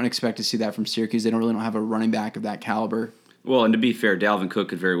though. I don't expect to see that from Syracuse. They don't really have a running back of that caliber. Well, and to be fair, Dalvin Cook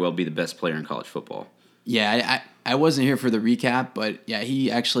could very well be the best player in college football. Yeah, I wasn't here for the recap, but yeah, he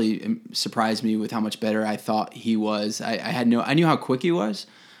actually surprised me with how much better I thought he was. I knew how quick he was.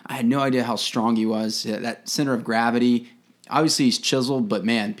 I had no idea how strong he was. That center of gravity. Obviously, he's chiseled, but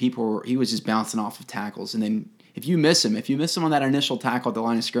man, he was just bouncing off of tackles, and then if you miss him on that initial tackle at the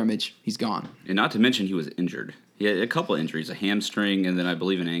line of scrimmage, he's gone. And not to mention he was injured. He had a couple of injuries, a hamstring and then I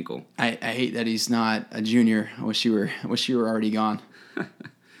believe an ankle. I hate that he's not a junior. I wish you were already gone.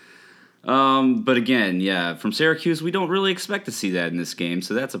 But again, yeah, from Syracuse, we don't really expect to see that in this game,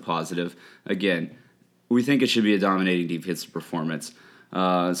 so that's a positive. Again, we think it should be a dominating defensive performance.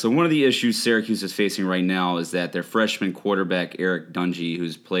 So one of the issues Syracuse is facing right now is that their freshman quarterback, Eric Dungy,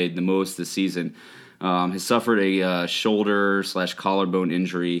 who's played the most this season, has suffered a shoulder/collarbone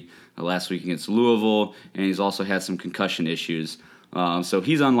injury last week against Louisville, and he's also had some concussion issues. So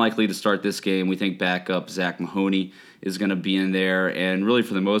he's unlikely to start this game. We think backup Zach Mahoney is going to be in there, and really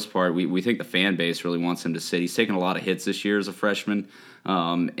for the most part, we think the fan base really wants him to sit. He's taken a lot of hits this year as a freshman,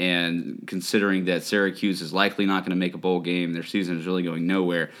 and considering that Syracuse is likely not going to make a bowl game, their season is really going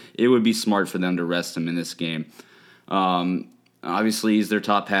nowhere, it would be smart for them to rest him in this game. Obviously, he's their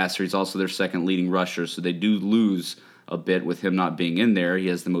top passer. He's also their second leading rusher, so they do lose a bit with him not being in there. He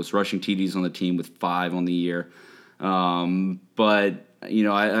has the most rushing TDs on the team with 5 on the year. But, you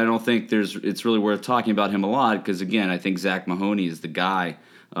know, I don't think it's really worth talking about him a lot because, again, I think Zach Mahoney is the guy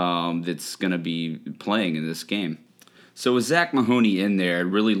that's going to be playing in this game. So with Zach Mahoney in there, it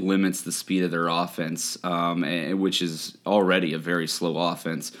really limits the speed of their offense, which is already a very slow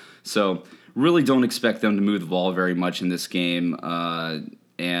offense. So really don't expect them to move the ball very much in this game.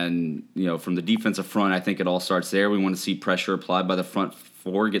 And, you know, from the defensive front, I think it all starts there. We want to see pressure applied by the front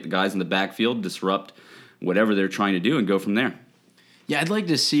four, get the guys in the backfield, disrupt whatever they're trying to do, and go from there. Yeah, I'd like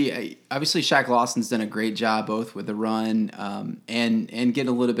to see. Obviously, Shaq Lawson's done a great job both with the run and get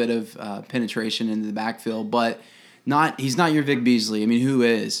a little bit of penetration into the backfield, but he's not your Vic Beasley. I mean, who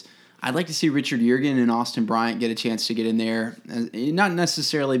is? I'd like to see Richard Yergin and Austin Bryant get a chance to get in there. Not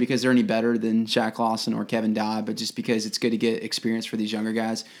necessarily because they're any better than Shaq Lawson or Kevin Dodd, but just because it's good to get experience for these younger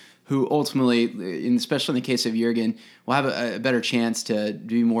guys who ultimately, and especially in the case of Yergin, will have a better chance to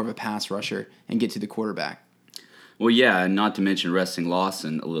be more of a pass rusher and get to the quarterback. Well, yeah, and not to mention resting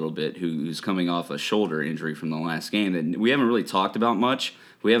Lawson a little bit, who's coming off a shoulder injury from the last game that we haven't really talked about much.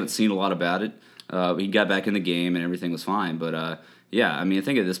 We haven't seen a lot about it. He got back in the game and everything was fine, but yeah, I mean, I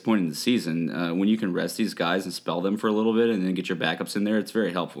think at this point in the season, when you can rest these guys and spell them for a little bit and then get your backups in there, it's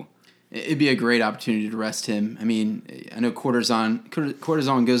very helpful. It'd be a great opportunity to rest him. I mean, I know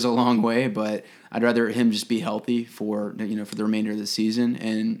cortisone goes a long way, but I'd rather him just be healthy for the remainder of the season.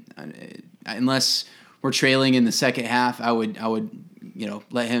 And unless we're trailing in the second half, I would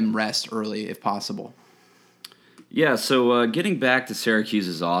let him rest early if possible. Yeah, so getting back to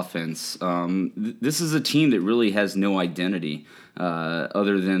Syracuse's offense, this is a team that really has no identity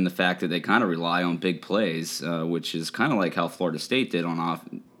other than the fact that they kind of rely on big plays, which is kind of like how Florida State did on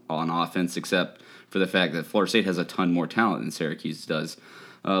offense, except for the fact that Florida State has a ton more talent than Syracuse does.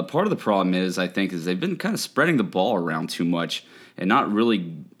 Part of the problem is they've been kind of spreading the ball around too much and not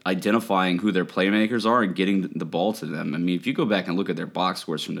really identifying who their playmakers are and getting the ball to them. I mean, if you go back and look at their box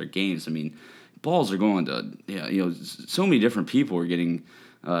scores from their games, I mean, balls are going to, so many different people are getting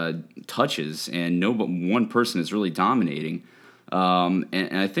touches, and no but one person is really dominating. And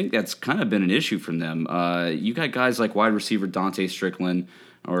I think that's kind of been an issue from them. You got guys like wide receiver Dante Strickland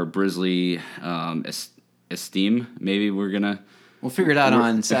or Brisley Esteem. Maybe we'll figure it out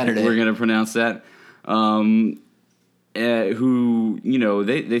on Saturday. We're gonna pronounce that. Who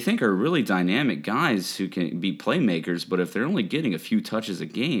they think are really dynamic guys who can be playmakers, but if they're only getting a few touches a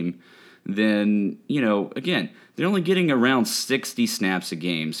game, then, again, they're only getting around 60 snaps a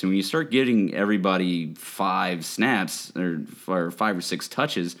game. So when you start getting everybody 5 snaps or 5 or 6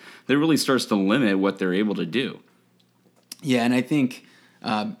 touches, that really starts to limit what they're able to do. Yeah, and I think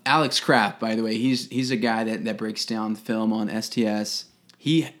Alex Kraft, by the way, he's a guy that breaks down film on STS.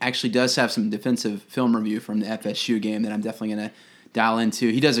 He actually does have some defensive film review from the FSU game that I'm definitely going to dial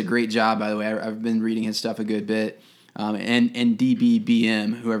into. He does a great job, by the way. I've been reading his stuff a good bit. And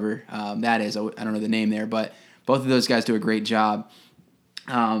DBBM, whoever that is, I don't know the name there, but both of those guys do a great job.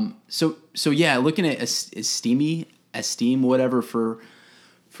 So yeah, looking at Esteem, whatever, for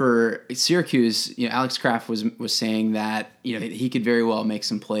For Syracuse, Alex Kraft was saying that he could very well make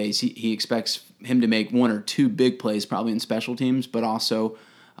some plays. He expects him to make one or two big plays, probably in special teams, but also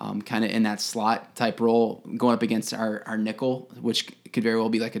kind of in that slot type role, going up against our nickel, which could very well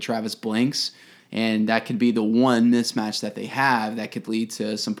be like a Travis Blanks, and that could be the one mismatch that they have that could lead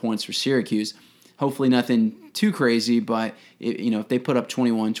to some points for Syracuse. Hopefully nothing too crazy, but if they put up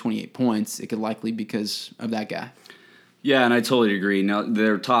 21, 28 points, it could likely be because of that guy. Yeah, and I totally agree. Now,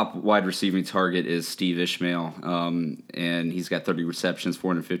 their top wide receiving target is Steve Ishmael, and he's got 30 receptions,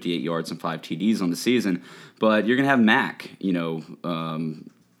 458 yards, and 5 TDs on the season. But you're going to have Mac,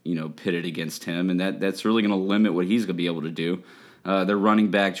 pitted against him, and that's really going to limit what he's going to be able to do. Their running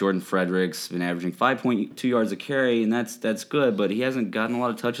back, Jordan Fredericks, been averaging 5.2 yards a carry, and that's good, but he hasn't gotten a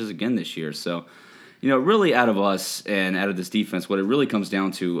lot of touches again this year. So, really out of us and out of this defense, what it really comes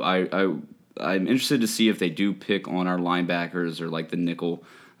down to, I'm interested to see if they do pick on our linebackers or like the nickel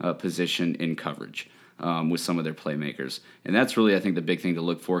position in coverage with some of their playmakers. And that's really, I think, the big thing to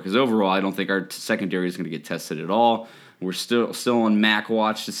look for, because overall, I don't think our secondary is going to get tested at all. We're still on Mac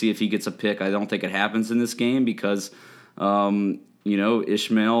watch to see if he gets a pick. I don't think it happens in this game because,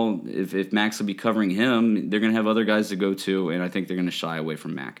 Ishmael, if Mac's will be covering him, they're going to have other guys to go to, and I think they're going to shy away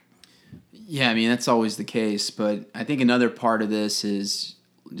from Mac. Yeah, I mean, that's always the case. But I think another part of this is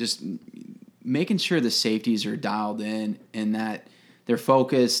just making sure the safeties are dialed in and that they're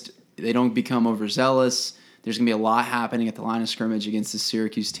focused, they don't become overzealous. There's going to be a lot happening at the line of scrimmage against the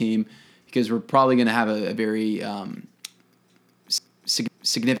Syracuse team because we're probably going to have a very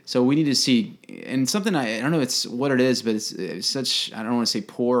significant. So we need to see, and something I don't know it's what it is, but it's such, I don't want to say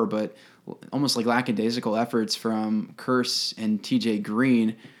poor, but almost like lackadaisical efforts from Curse and TJ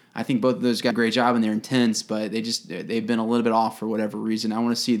Green. I think both of those guys do a great job and they're intense, but they've been a little bit off for whatever reason. I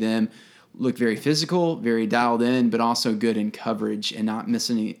want to see them look very physical, very dialed in, but also good in coverage and not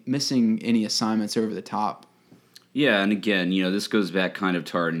missing any assignments over the top. Yeah, and again, this goes back kind of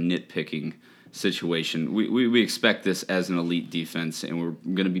to our nitpicking situation. We expect this as an elite defense, and we're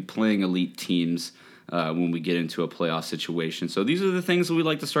going to be playing elite teams when we get into a playoff situation. So these are the things that we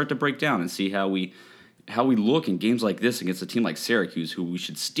like to start to break down and see how we look in games like this against a team like Syracuse, who we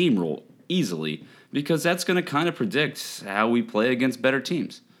should steamroll easily, because that's going to kind of predict how we play against better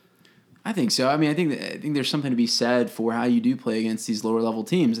teams. I think so. I mean, I think there's something to be said for how you do play against these lower level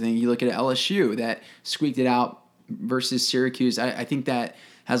teams. I think you look at LSU that squeaked it out versus Syracuse. I think that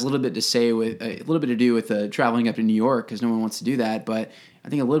has a little bit to do with traveling up to New York because no one wants to do that. But I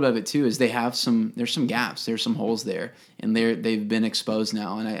think a little bit of it too is there's some gaps, there's some holes there, and they've been exposed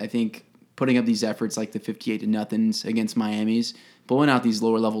now. And I think putting up these efforts like the 58-0 against Miami's, blowing out these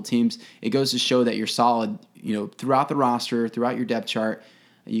lower level teams, it goes to show that you're solid. Throughout the roster, throughout your depth chart.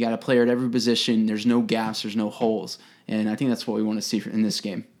 You got a player at every position. There's no gaps. There's no holes. And I think that's what we want to see in this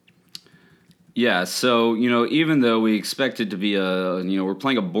game. Yeah, so, even though we expect it to be we're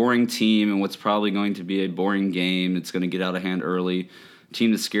playing a boring team and what's probably going to be a boring game, it's going to get out of hand early. Team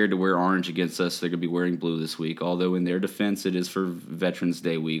that's scared to wear orange against us, they're going to be wearing blue this week. Although in their defense, it is for Veterans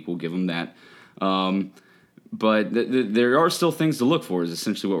Day week. We'll give them that. But there are still things to look for is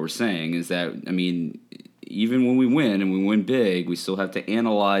essentially what we're saying is that, even when we win and we win big, we still have to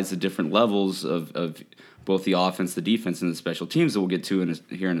analyze the different levels of both the offense, the defense, and the special teams that we'll get to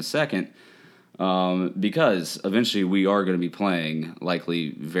here in a second. Because eventually we are going to be playing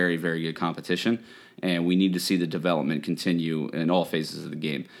likely very, very good competition, and we need to see the development continue in all phases of the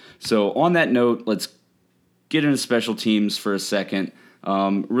game. So on that note, let's get into special teams for a second.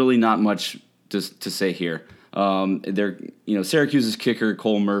 Really not much to say here. Syracuse's kicker,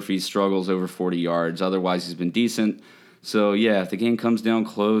 Cole Murphy, struggles over 40 yards. Otherwise, he's been decent. So, yeah, if the game comes down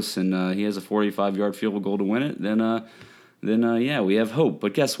close and he has a 45-yard field goal to win it, then we have hope.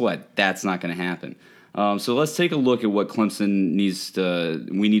 But guess what? That's not going to happen. So let's take a look at what Clemson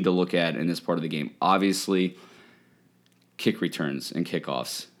we need to look at in this part of the game. Obviously, kick returns and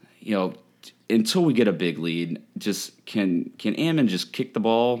kickoffs. Until we get a big lead, just can Ammon just kick the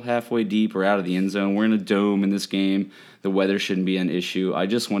ball halfway deep or out of the end zone? We're in a dome in this game. The weather shouldn't be an issue. I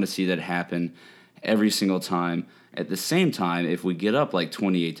just want to see that happen every single time. At the same time, if we get up like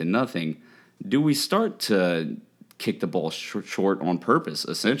 28-0, do we start to kick the ball short on purpose,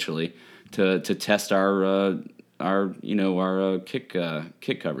 essentially, to test our kick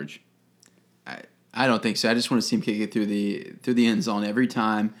coverage? I don't think so. I just want to see him kick it through the end zone every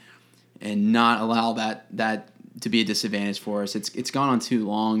time, and not allow that to be a disadvantage for us. It's gone on too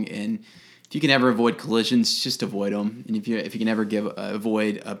long, and if you can ever avoid collisions, just avoid them. And if you can ever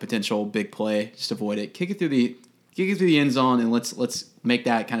avoid a potential big play, just avoid it. Kick it through the end zone, and let's make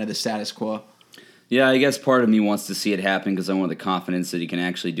that kind of the status quo. Yeah, I guess part of me wants to see it happen because I want the confidence that he can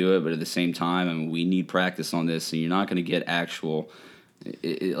actually do it. But at the same time, I mean, we need practice on this, and you're not going to get actual,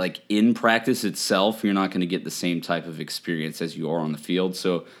 like in practice itself, you're not going to get the same type of experience as you are on the field.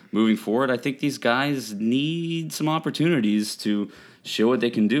 So moving forward, I think these guys need some opportunities to show what they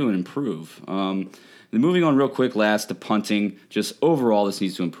can do and improve. Then moving on real quick, last to punting. Just overall, this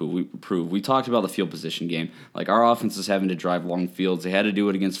needs to improve. We talked about the field position game. Like our offense is having to drive long fields. They had to do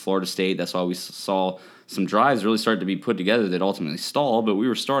it against Florida State. That's why we saw some drives really start to be put together that ultimately stalled. But we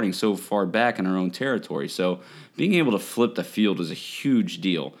were starting so far back in our own territory. So being able to flip the field is a huge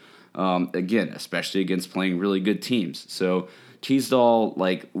deal. Again, especially against playing really good teams. So Teasdall,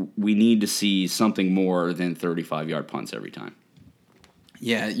 like we need to see something more than 35-yard punts every time.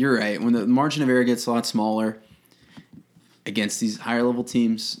 Yeah, you're right. When the margin of error gets a lot smaller against these higher level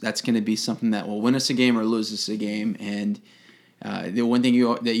teams, that's going to be something that will win us a game or lose us a game. And the one thing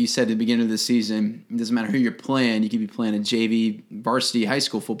that you said at the beginning of the season, it doesn't matter who you're playing. You could be playing a JV varsity high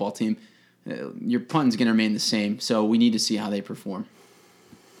school football team. Your punting's going to remain the same. So we need to see how they perform.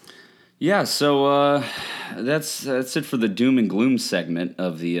 Yeah, so that's it for the doom and gloom segment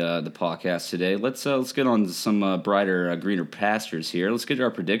of the podcast today. Let's get on to some brighter, greener pastures here. Let's get to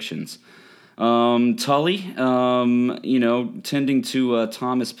our predictions. Tully, tending to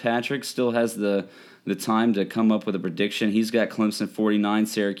Thomas Patrick, still has the time to come up with a prediction. He's got Clemson 49,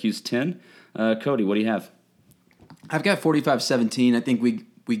 Syracuse 10. Cody, what do you have? I've got 45-17. I think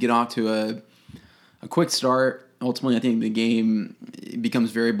we get off to a quick start. Ultimately, I think the game becomes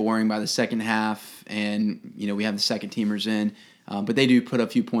very boring by the second half, and we have the second teamers in, but they do put a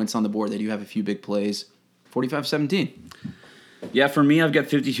few points on the board. They do have a few big plays. 45-17. Yeah, for me, I've got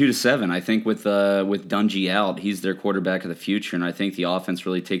 52-7. I think with Dungy out, he's their quarterback of the future, and I think the offense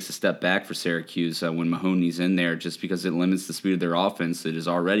really takes a step back for Syracuse when Mahoney's in there, just because it limits the speed of their offense that is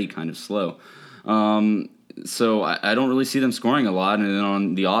already kind of slow. So I don't really see them scoring a lot. And then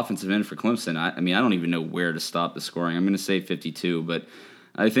on the offensive end for Clemson, I don't even know where to stop the scoring. I'm going to say 52, but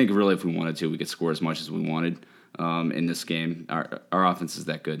I think really if we wanted to, we could score as much as we wanted in this game. Our offense is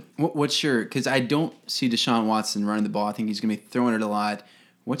that good. What's your – because I don't see Deshaun Watson running the ball. I think he's going to be throwing it a lot.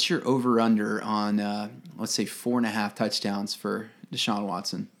 What's your over-under on, let's say, 4.5 touchdowns for Deshaun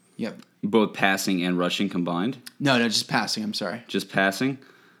Watson? Yep. Both passing and rushing combined? No, just passing. I'm sorry. Just passing?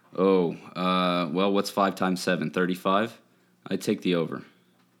 Oh, well, what's 5 times 7? 35? I'd take the over.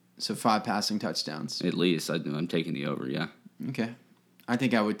 So 5 passing touchdowns. At least. I'm taking the over, yeah. Okay. I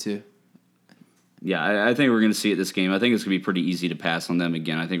think I would too. Yeah, I think we're going to see it this game. I think it's going to be pretty easy to pass on them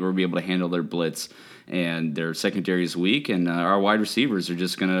again. I think we're going to be able to handle their blitz, and their secondary is weak, and our wide receivers are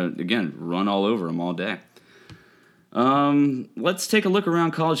just going to, again, run all over them all day. Let's take a look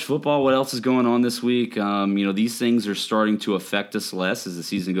around college football. What else is going on this week? These things are starting to affect us less as the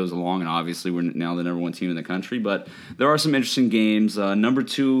season goes along, and obviously we're now the number 1 team in the country. But there are some interesting games. Number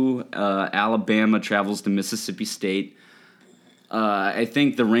 2, Alabama travels to Mississippi State. I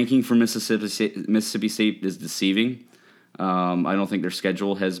think the ranking for Mississippi State is deceiving. I don't think their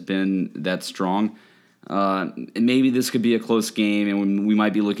schedule has been that strong. And maybe this could be a close game, and we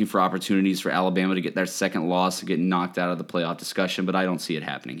might be looking for opportunities for Alabama to get their second loss to get knocked out of the playoff discussion, but I don't see it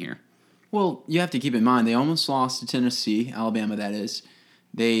happening here. Well, you have to keep in mind, they almost lost to Tennessee, Alabama that is.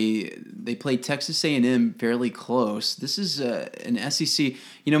 They played Texas A&M fairly close. This is an SEC.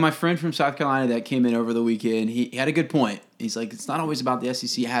 My friend from South Carolina that came in over the weekend, he had a good point. He's like, it's not always about the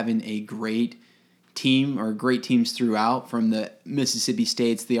SEC having a great team or great teams throughout, from the Mississippi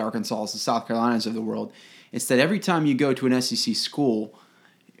States, the Arkansas, the South Carolinas of the world. It's that every time you go to an SEC school,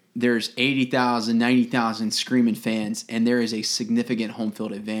 there's 80,000, 90,000 screaming fans, and there is a significant home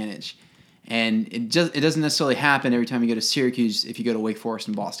field advantage. And it doesn't necessarily happen every time you go to Syracuse if you go to Wake Forest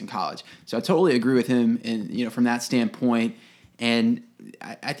and Boston College. So I totally agree with him, and from that standpoint. And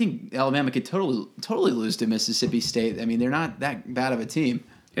I think Alabama could totally lose to Mississippi State. I mean, they're not that bad of a team.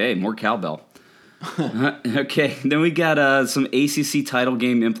 Hey, more cowbell. Okay, then we got some ACC title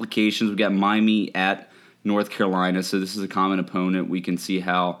game implications. We got Miami at North Carolina, so this is a common opponent. We can see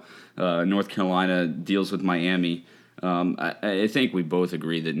how North Carolina deals with Miami. I think we both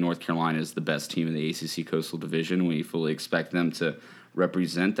agree that North Carolina is the best team in the ACC Coastal Division. We fully expect them to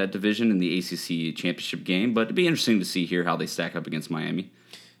represent that division in the ACC championship game, but it'd be interesting to see here how they stack up against Miami.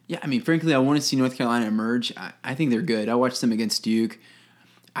 Yeah, I mean, frankly, I want to see North Carolina emerge. I think they're good. I watched them against Duke.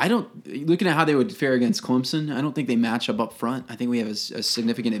 Looking at how they would fare against Clemson, I don't think they match up front. I think we have a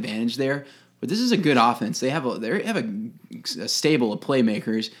significant advantage there. But this is a good offense. They have a stable of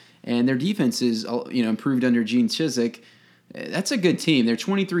playmakers, and their defense is improved under Gene Chizik. That's a good team. They're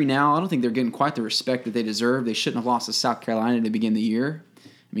 23 now. I don't think they're getting quite the respect that they deserve. They shouldn't have lost to South Carolina to begin the year.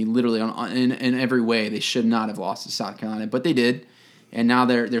 I mean, literally in every way, they should not have lost to South Carolina, but they did. And now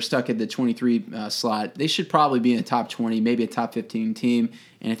they're stuck at the 23 slot. They should probably be in the top 20, maybe a top 15 team.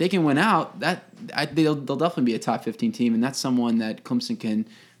 And if they can win out, they'll definitely be a top 15 team. And that's someone that Clemson can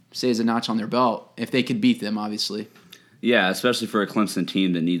say is a notch on their belt if they could beat them, obviously. Yeah, especially for a Clemson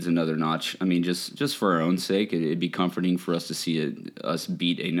team that needs another notch. I mean, just for our own sake, it'd be comforting for us to see us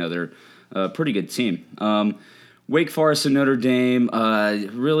beat another pretty good team. Wake Forest and Notre Dame,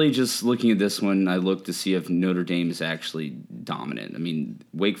 really just looking at this one, I look to see if Notre Dame is actually dominant. I mean,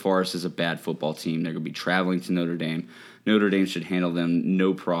 Wake Forest is a bad football team. They're going to be traveling to Notre Dame. Notre Dame should handle them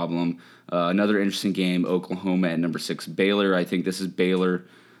no problem. Another interesting game, Oklahoma at number 6, Baylor. I think this is Baylor.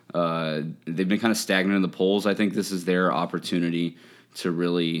 They've been kind of stagnant in the polls. I think this is their opportunity to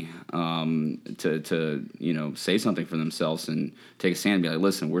really to say something for themselves and take a stand and be like,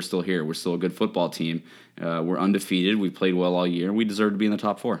 listen, we're still here. We're still a good football team. We're undefeated. We've played well all year. We deserve to be in the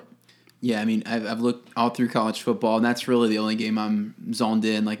top 4. Yeah, I mean, I've looked all through college football, and that's really the only game I'm zoned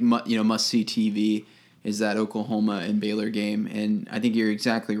in, like, must-see TV is that Oklahoma and Baylor game. And I think you're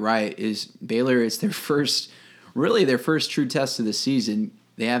exactly right. Baylor is their first true test of the season.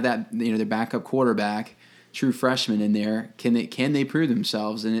 They have that, their backup quarterback, true freshman in there. Can they prove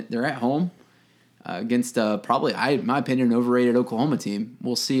themselves? And they're at home against probably, in my opinion, an overrated Oklahoma team.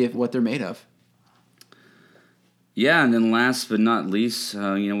 We'll see what they're made of. Yeah, and then last but not least,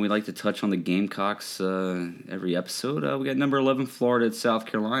 we like to touch on the Gamecocks every episode. We got number 11 Florida at South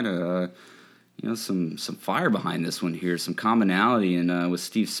Carolina. Some fire behind this one here, some commonality, and with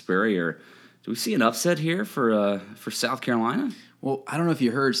Steve Spurrier. Do we see an upset here for South Carolina? Well, I don't know if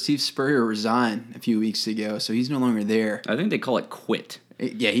you heard, Steve Spurrier resigned a few weeks ago, so he's no longer there. I think they call it quit.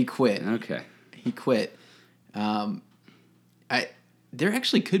 Yeah, he quit. Okay. He quit. There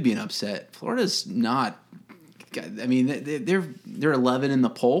actually could be an upset. Florida's not. I mean, they're 11 in the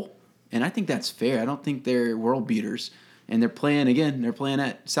poll, and I think that's fair. I don't think they're world beaters, and they're playing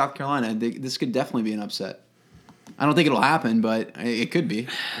at South Carolina. This could definitely be an upset. I don't think it'll happen, but it could be.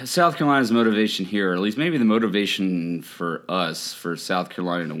 South Carolina's motivation here, or at least maybe the motivation for us, for South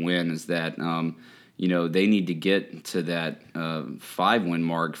Carolina to win, is that they need to get to that 5-win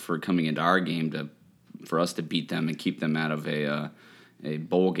mark for coming into our game for us to beat them and keep them out of a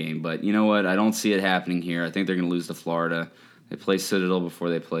bowl game. But you know what? I don't see it happening here. I think they're going to lose to Florida. They play Citadel before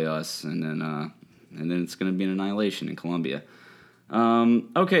they play us, and then it's going to be an annihilation in Columbia.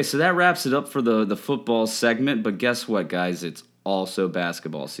 Okay, so that wraps it up for the football segment, but guess what, guys? It's also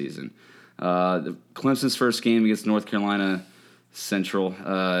basketball season. Clemson's first game against North Carolina Central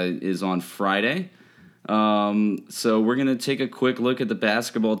is on Friday. So we're going to take a quick look at the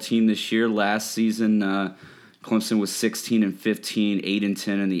basketball team this year. Last season, Clemson was 16-15, 8-10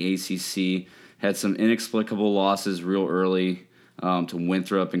 in the ACC, had some inexplicable losses real early to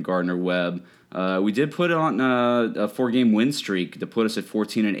Winthrop and Gardner-Webb. We did put on a 4-game win streak to put us at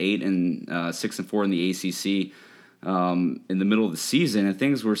 14-8 and 6-4 in the ACC in the middle of the season, and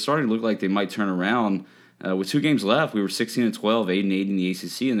things were starting to look like they might turn around. With 2 games left, we were 16-12, 8-8 in the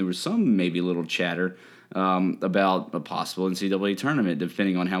ACC, and there was some maybe little chatter about a possible NCAA tournament,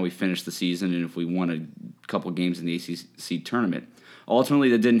 depending on how we finished the season and if we won a couple games in the ACC tournament. Ultimately,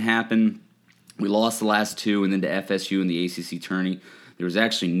 that didn't happen. We lost the last 2, and then to FSU in the ACC tourney. There was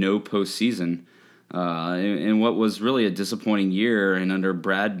actually no postseason in what was really a disappointing year. And under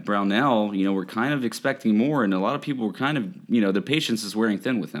Brad Brownell, we're kind of expecting more, and a lot of people were kind of, the patience is wearing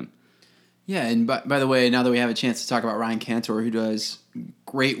thin with him. Yeah, and by the way, now that we have a chance to talk about Ryan Cantor, who does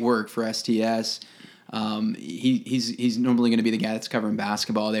great work for STS, he's normally going to be the guy that's covering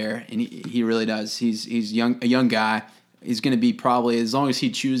basketball there, and he really does. He's a young guy. He's going to be probably, as long as he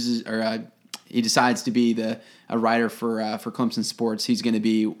chooses or he decides to be a writer for Clemson Sports, he's going to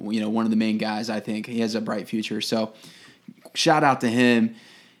be one of the main guys. I think he has a bright future. So shout out to him.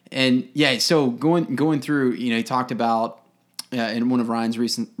 And yeah, so going through, he talked about in one of Ryan's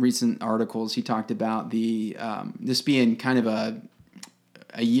recent articles, he talked about the this being kind of a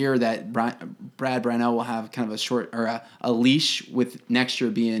year that Brad Brownell will have kind of a short or a leash, with next year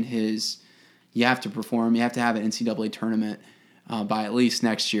being his. You have to perform. You have to have an NCAA tournament by at least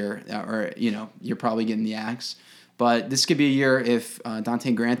next year, or you're probably getting the axe. But this could be a year if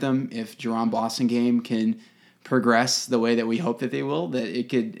Dante Grantham, if Jerron Bossingame can progress the way that we hope that they will, that it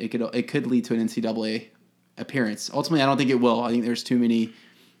could lead to an NCAA appearance. Ultimately, I don't think it will. I think there's too many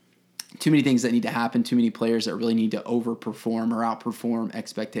things that need to happen. Too many players that really need to overperform or outperform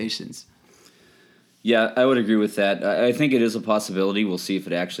expectations. Yeah, I would agree with that. I think it is a possibility. We'll see if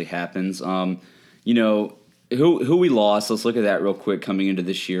it actually happens. Who we lost, let's look at that real quick coming into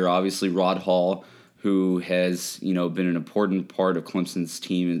this year. Obviously, Rod Hall, who has, been an important part of Clemson's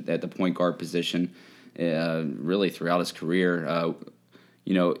team at the point guard position, really throughout his career.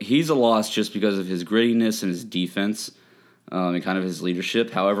 He's a loss just because of his grittiness and his defense, and kind of his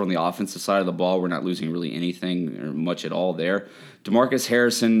leadership. However, on the offensive side of the ball, we're not losing really anything or much at all there. DeMarcus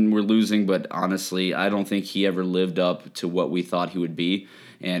Harrison, we're losing, but honestly, I don't think he ever lived up to what we thought he would be.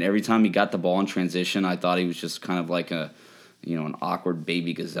 And every time he got the ball in transition, I thought he was just kind of like an awkward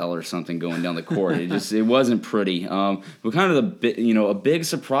baby gazelle or something going down the court. It wasn't pretty. But kind of a big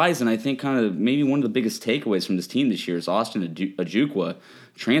surprise, and I think kind of maybe one of the biggest takeaways from this team this year is Austin Ajukwa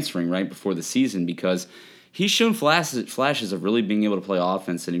transferring right before the season, because he's shown flashes of really being able to play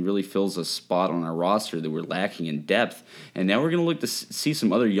offense, and he really fills a spot on our roster that we're lacking in depth. And now we're going to look to see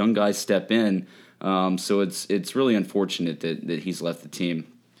some other young guys step in. So it's really unfortunate that he's left the team.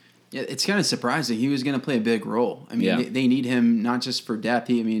 Yeah, it's kind of surprising. He was going to play a big role. I mean, Yeah. they need him not just for depth.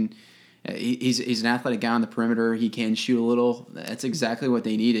 He's an athletic guy on the perimeter. He can shoot a little. That's exactly what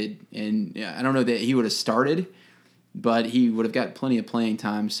they needed. And I don't know that he would have started, but he would have got plenty of playing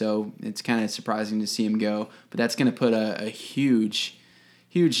time. So it's kind of surprising to see him go. But that's going to put a huge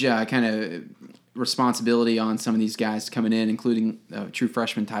kind of responsibility on some of these guys coming in, including true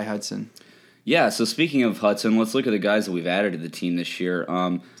freshman Ty Hudson. Yeah, so speaking of Hudson, let's look at the guys that we've added to the team this year.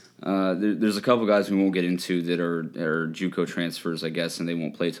 There's a couple guys we won't get into that are JUCO transfers, I guess, and they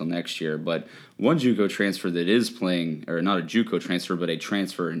won't play till next year. But one JUCO transfer that is playing, or not a JUCO transfer, but a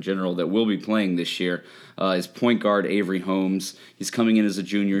transfer in general that will be playing this year, is point guard Avery Holmes. He's coming in as a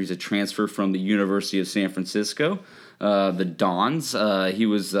junior. He's a transfer from the University of San Francisco, the Dons. He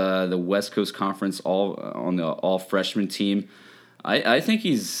was the West Coast Conference on the all freshman team. I think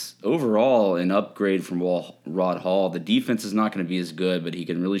he's overall an upgrade from Rod Hall. The defense is not going to be as good, but he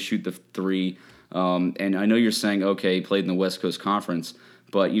can really shoot the three. And I know you're saying, okay, he played in the West Coast Conference,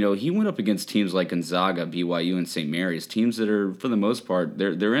 but he went up against teams like Gonzaga, BYU, and St. Mary's, teams that are, for the most part,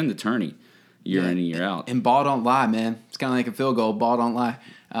 they're in the tourney year in and year out. And ball don't lie, man. It's kind of like a field goal. Ball don't lie.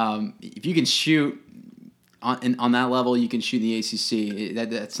 If you can shoot on that level, you can shoot in the ACC.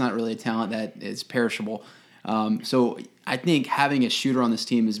 That's not really a talent that is perishable. So I think having a shooter on this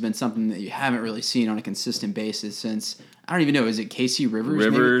team has been something that you haven't really seen on a consistent basis since, I don't even know, is it Casey Rivers?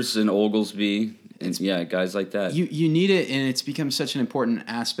 Rivers maybe? And Oglesby, and guys like that. You need it, and it's become such an important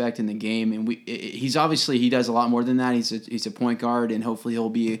aspect in the game. And he does a lot more than that. He's a point guard, and hopefully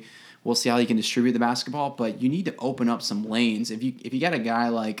we'll see how he can distribute the basketball. But you need to open up some lanes. If you got a guy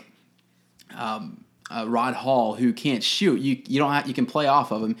like Rod Hall who can't shoot, you can play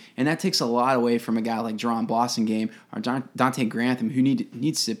off of him, and that takes a lot away from a guy like Jerron Blossomgame or Dante Grantham who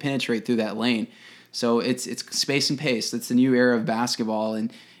needs to penetrate through that lane. So it's space and pace. That's the new era of basketball,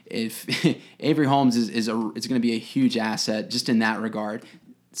 and if Avery Holmes is going to be a huge asset just in that regard,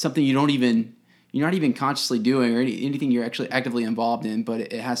 something you're not even consciously doing or anything you're actually actively involved in, but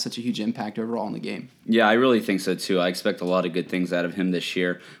it has such a huge impact overall in the game. Yeah, I really think so too. I expect a lot of good things out of him this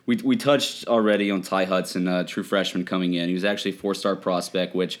year. We touched already on Ty Hudson, true freshman coming in. He was actually a 4-star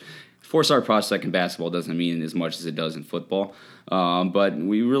prospect, which 4-star prospect in basketball doesn't mean as much as it does in football. But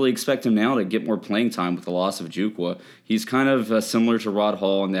we really expect him now to get more playing time with the loss of Ajukwa. He's kind of similar to Rod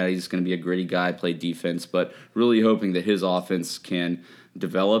Hall in that he's going to be a gritty guy, play defense, but really hoping that his offense can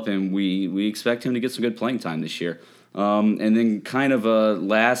develop, and we expect him to get some good playing time this year. And then kind of a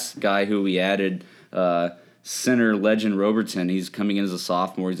last guy who we added, center legend Robertson. He's coming in as a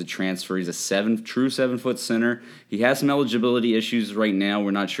sophomore. He's a transfer. He's a true 7-foot center. He has some eligibility issues right now.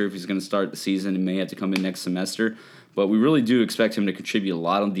 We're not sure if he's going to start the season. He may have to come in next semester. But we really do expect him to contribute a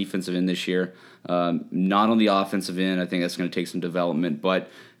lot on defensive end this year. Not on the offensive end. I think that's going to take some development.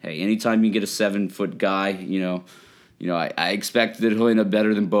 But, hey, anytime you get a 7-foot guy, I expect that he'll end up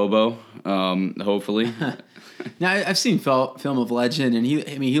better than Bobo, hopefully. Now, I've seen film of Legend, and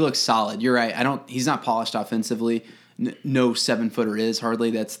he looks solid. You're right. He's not polished offensively. No 7-footer is hardly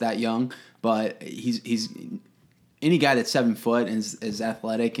that's that young, but he's any guy that's 7 foot and is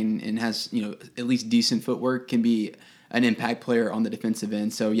athletic and has at least decent footwork can be an impact player on the defensive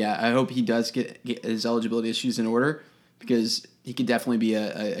end. So yeah, I hope he does get his eligibility issues in order, because he could definitely be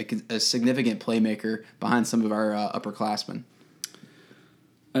a significant playmaker behind some of our upperclassmen.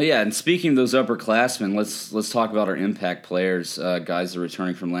 Yeah, and speaking of those upperclassmen, let's talk about our impact players, guys that are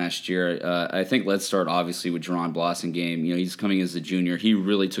returning from last year. I think let's start obviously with Jerron Blossomgame. He's coming as a junior. He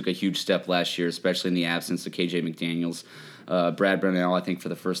really took a huge step last year, especially in the absence of KJ McDaniels. Brad Brownell, I think for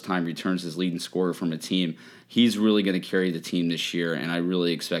the first time, returns as leading scorer from a team. He's really going to carry the team this year, and I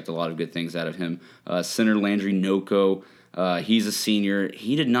really expect a lot of good things out of him. Center Landry Noko, he's a senior.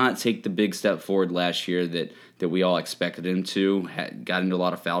 He did not take the big step forward last year that that we all expected him to. Got into a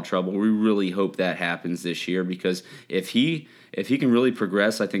lot of foul trouble. We really hope that happens this year, because if he can really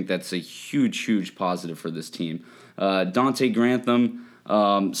progress, I think that's a huge positive for this team. Dante Grantham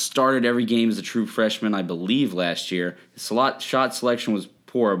started every game as a true freshman, I believe, last year. His shot selection was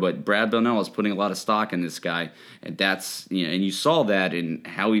poor, but Brad Brownell is putting a lot of stock in this guy, and that's, and you saw that in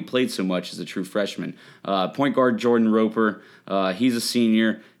how he played so much as a true freshman. Point guard Jordan Roper, he's a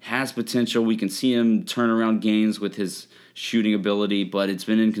senior, has potential. We can see him turn around games with his shooting ability, but it's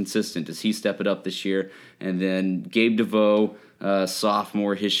been inconsistent. Does he step it up this year? And then Gabe DeVoe,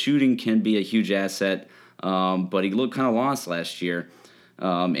 sophomore, his shooting can be a huge asset, but he looked kind of lost last year,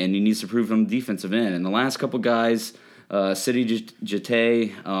 and he needs to prove on the defensive end. And the last couple guys, Sidi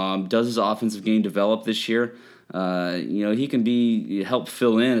Jate, does his offensive game develop this year? He can help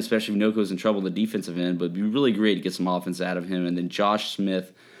fill in, especially if Noko's in trouble at the defensive end, but it'd be really great to get some offense out of him. And then Josh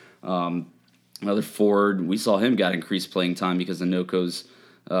Smith, another forward, we saw him got increased playing time because of Noko's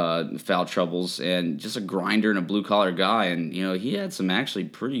foul troubles, and just a grinder and a blue-collar guy. And, he had some actually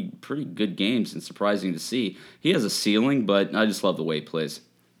pretty good games, and surprising to see. He has a ceiling, but I just love the way he plays.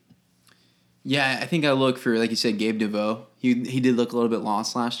 Yeah, I think I look for, like you said, Gabe DeVoe. He did look a little bit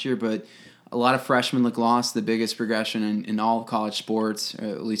lost last year, but a lot of freshmen look lost. The biggest progression in all college sports, or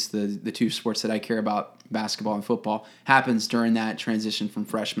at least the two sports that I care about, basketball and football, happens during that transition from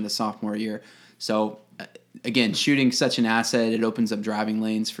freshman to sophomore year. So, again, shooting such an asset, it opens up driving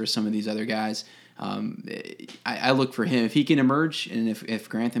lanes for some of these other guys. I look for him. If he can emerge, and if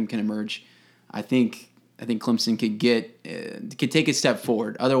Grantham can emerge, I think Clemson could take a step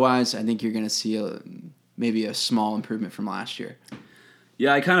forward. Otherwise, I think you're going to see maybe a small improvement from last year.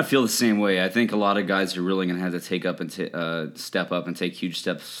 Yeah, I kind of feel the same way. I think a lot of guys are really going to have to take up and step up and take huge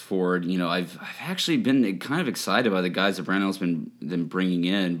steps forward. I've actually been kind of excited by the guys that Brownell's been bringing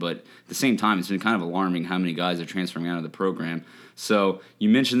in, but at the same time, it's been kind of alarming how many guys are transferring out of the program. So you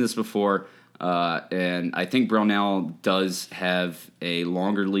mentioned this before, and I think Brownell does have a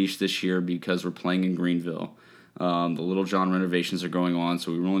longer leash this year because we're playing in Greenville. The Little John renovations are going on,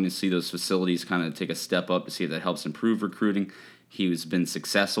 so we're willing to see those facilities kind of take a step up to see if that helps improve recruiting. He's been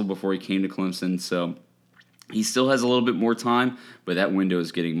successful before he came to Clemson, so he still has a little bit more time, but that window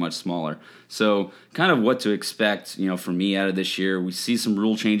is getting much smaller. So kind of what to expect, from me out of this year. We see some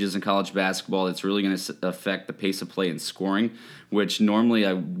rule changes in college basketball that's really going to affect the pace of play and scoring, which normally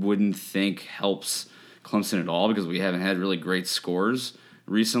I wouldn't think helps Clemson at all because we haven't had really great scores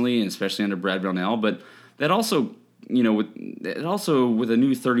recently, and especially under Brad Brownell. But that also, with a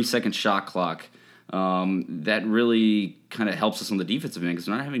new 30-second shot clock, that really kind of helps us on the defensive end because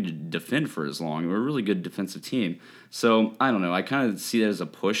we're not having to defend for as long. We're a really good defensive team. So, I don't know. I kind of see that as a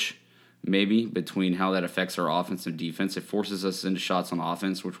push, maybe, between how that affects our offense and defense. It forces us into shots on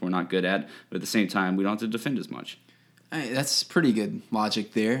offense, which we're not good at. But at the same time, we don't have to defend as much. That's pretty good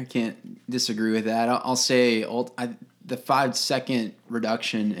logic there. I can't disagree with that. I'll say the 5-second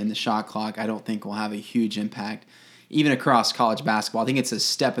reduction in the shot clock I don't think will have a huge impact even across college basketball. I think it's a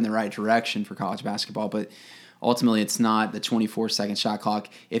step in the right direction for college basketball, but ultimately it's not the 24-second shot clock.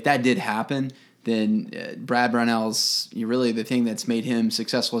 If that did happen, then Brad Brownell's really the thing that's made him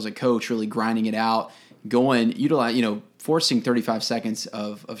successful as a coach, really grinding it out, forcing 35 seconds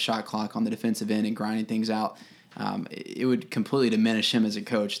of shot clock on the defensive end and grinding things out. It would completely diminish him as a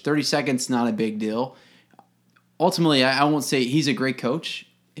coach. 30 seconds, not a big deal. Ultimately, I won't say he's a great coach.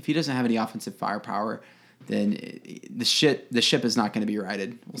 If he doesn't have any offensive firepower, then the ship is not going to be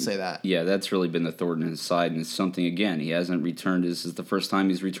righted. We'll say that. Yeah, that's really been the thorn in his side, and it's something, again, he hasn't returned. This is the first time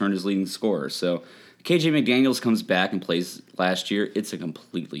he's returned his leading scorer. So KJ McDaniels comes back and plays last year. It's a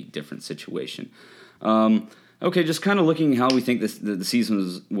completely different situation. Okay, just kind of looking how we think the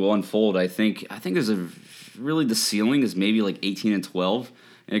season will unfold, I think there's the ceiling is maybe like 18-12,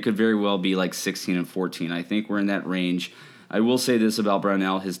 and it could very well be like 16-14. I think we're in that range. I will say this about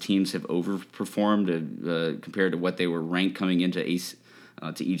Brownell: his teams have overperformed compared to what they were ranked coming into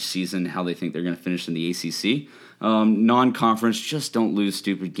to each season. How they think they're going to finish in the ACC. Non-conference, just don't lose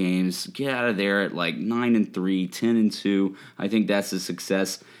stupid games. Get out of there at like 9-3, 10-2. I think that's a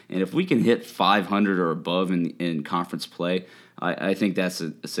success. And if we can hit 500 or above in conference play, I think that's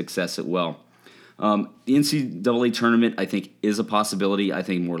a success as well. The NCAA tournament, I think, is a possibility. I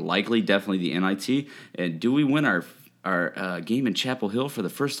think more likely, definitely the NIT. And do we win our game in Chapel Hill for the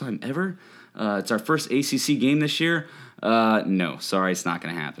first time ever? It's our first ACC game this year. No, sorry, it's not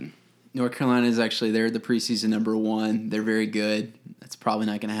going to happen. North Carolina is actually the preseason number 1. They're very good. That's probably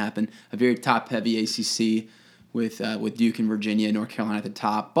not going to happen. A very top-heavy ACC with Duke and Virginia, North Carolina at the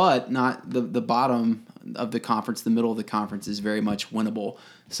top, but not the bottom of the conference. The middle of the conference is very much winnable.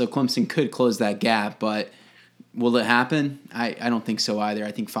 So Clemson could close that gap, but Will it happen? I don't think so either.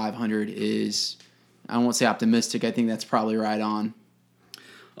 I think 500 is, I won't say optimistic. I think that's probably right on.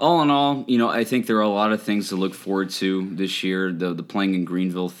 All in all, I think there are a lot of things to look forward to this year. The playing in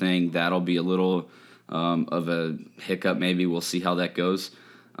Greenville thing, that'll be a little of a hiccup maybe. We'll see how that goes.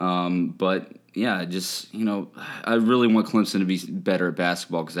 But, yeah, just, I really want Clemson to be better at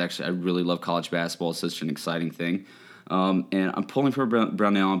basketball because actually I really love college basketball. It's such an exciting thing. And I'm pulling for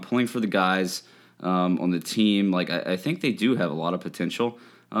Brownell. I'm pulling for the guys on the team. Like, I think they do have a lot of potential.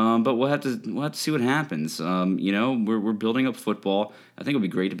 But we'll have to see what happens. We're building up football. I think it'll be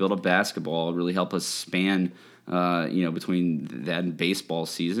great to build up basketball. It'll really help us span, between that and baseball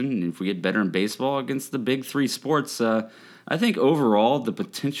season. And if we get better in baseball against the big three sports, I think overall the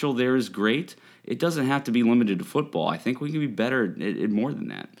potential there is great. It doesn't have to be limited to football. I think we can be better at more than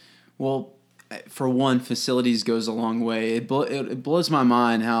that. Well, for one, facilities goes a long way. It blows my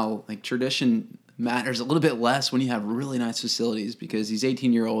mind how tradition matters a little bit less when you have really nice facilities because these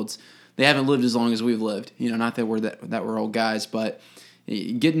 18-year-olds, they haven't lived as long as we've lived. Not that we're old guys, but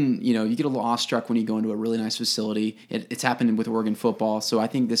you get a little awestruck when you go into a really nice facility. It's happened with Oregon football, so I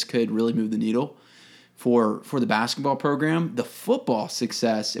think this could really move the needle for the basketball program. The football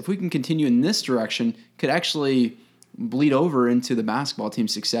success, if we can continue in this direction, could actually bleed over into the basketball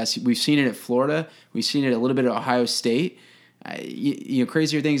team's success. We've seen it at Florida. We've seen it a little bit at Ohio State.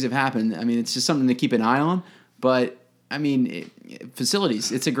 Crazier things have happened. I mean, it's just something to keep an eye on. But,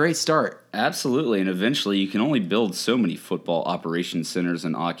 facilities, it's a great start. Absolutely, and eventually you can only build so many football operation centers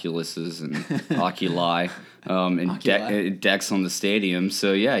and Oculuses and Oculi and decks on the stadium.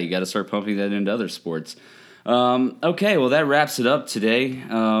 So, yeah, you got to start pumping that into other sports. Okay, well, that wraps it up today.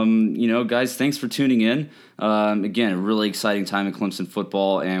 Guys, thanks for tuning in. Again, a really exciting time in Clemson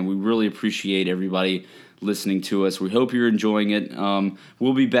football, and we really appreciate everybody listening to us. We hope you're enjoying it.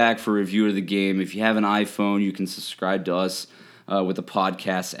 We'll be back for a review of the game. If you have an iPhone, you can subscribe to us with the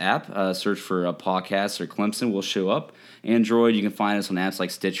podcast app. Search for a podcast or Clemson. We'll show up. Android, you can find us on apps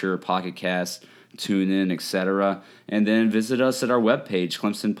like Stitcher, Pocket Cast, TuneIn, etc. And then visit us at our webpage,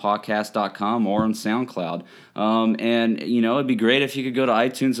 clemsonpodcast.com, or on SoundCloud. It'd be great if you could go to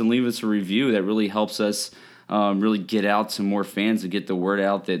iTunes and leave us a review. That really helps us really get out to more fans and get the word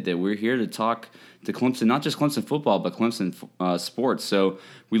out that we're here to talk to Clemson, not just Clemson football, but Clemson sports. So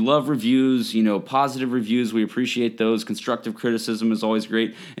we love reviews, positive reviews. We appreciate those. Constructive criticism is always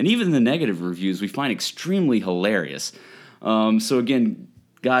great. And even the negative reviews we find extremely hilarious. So again,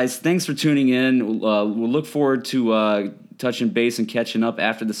 guys, thanks for tuning in. We'll look forward to touching base and catching up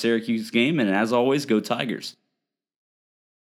after the Syracuse game. And as always, go Tigers.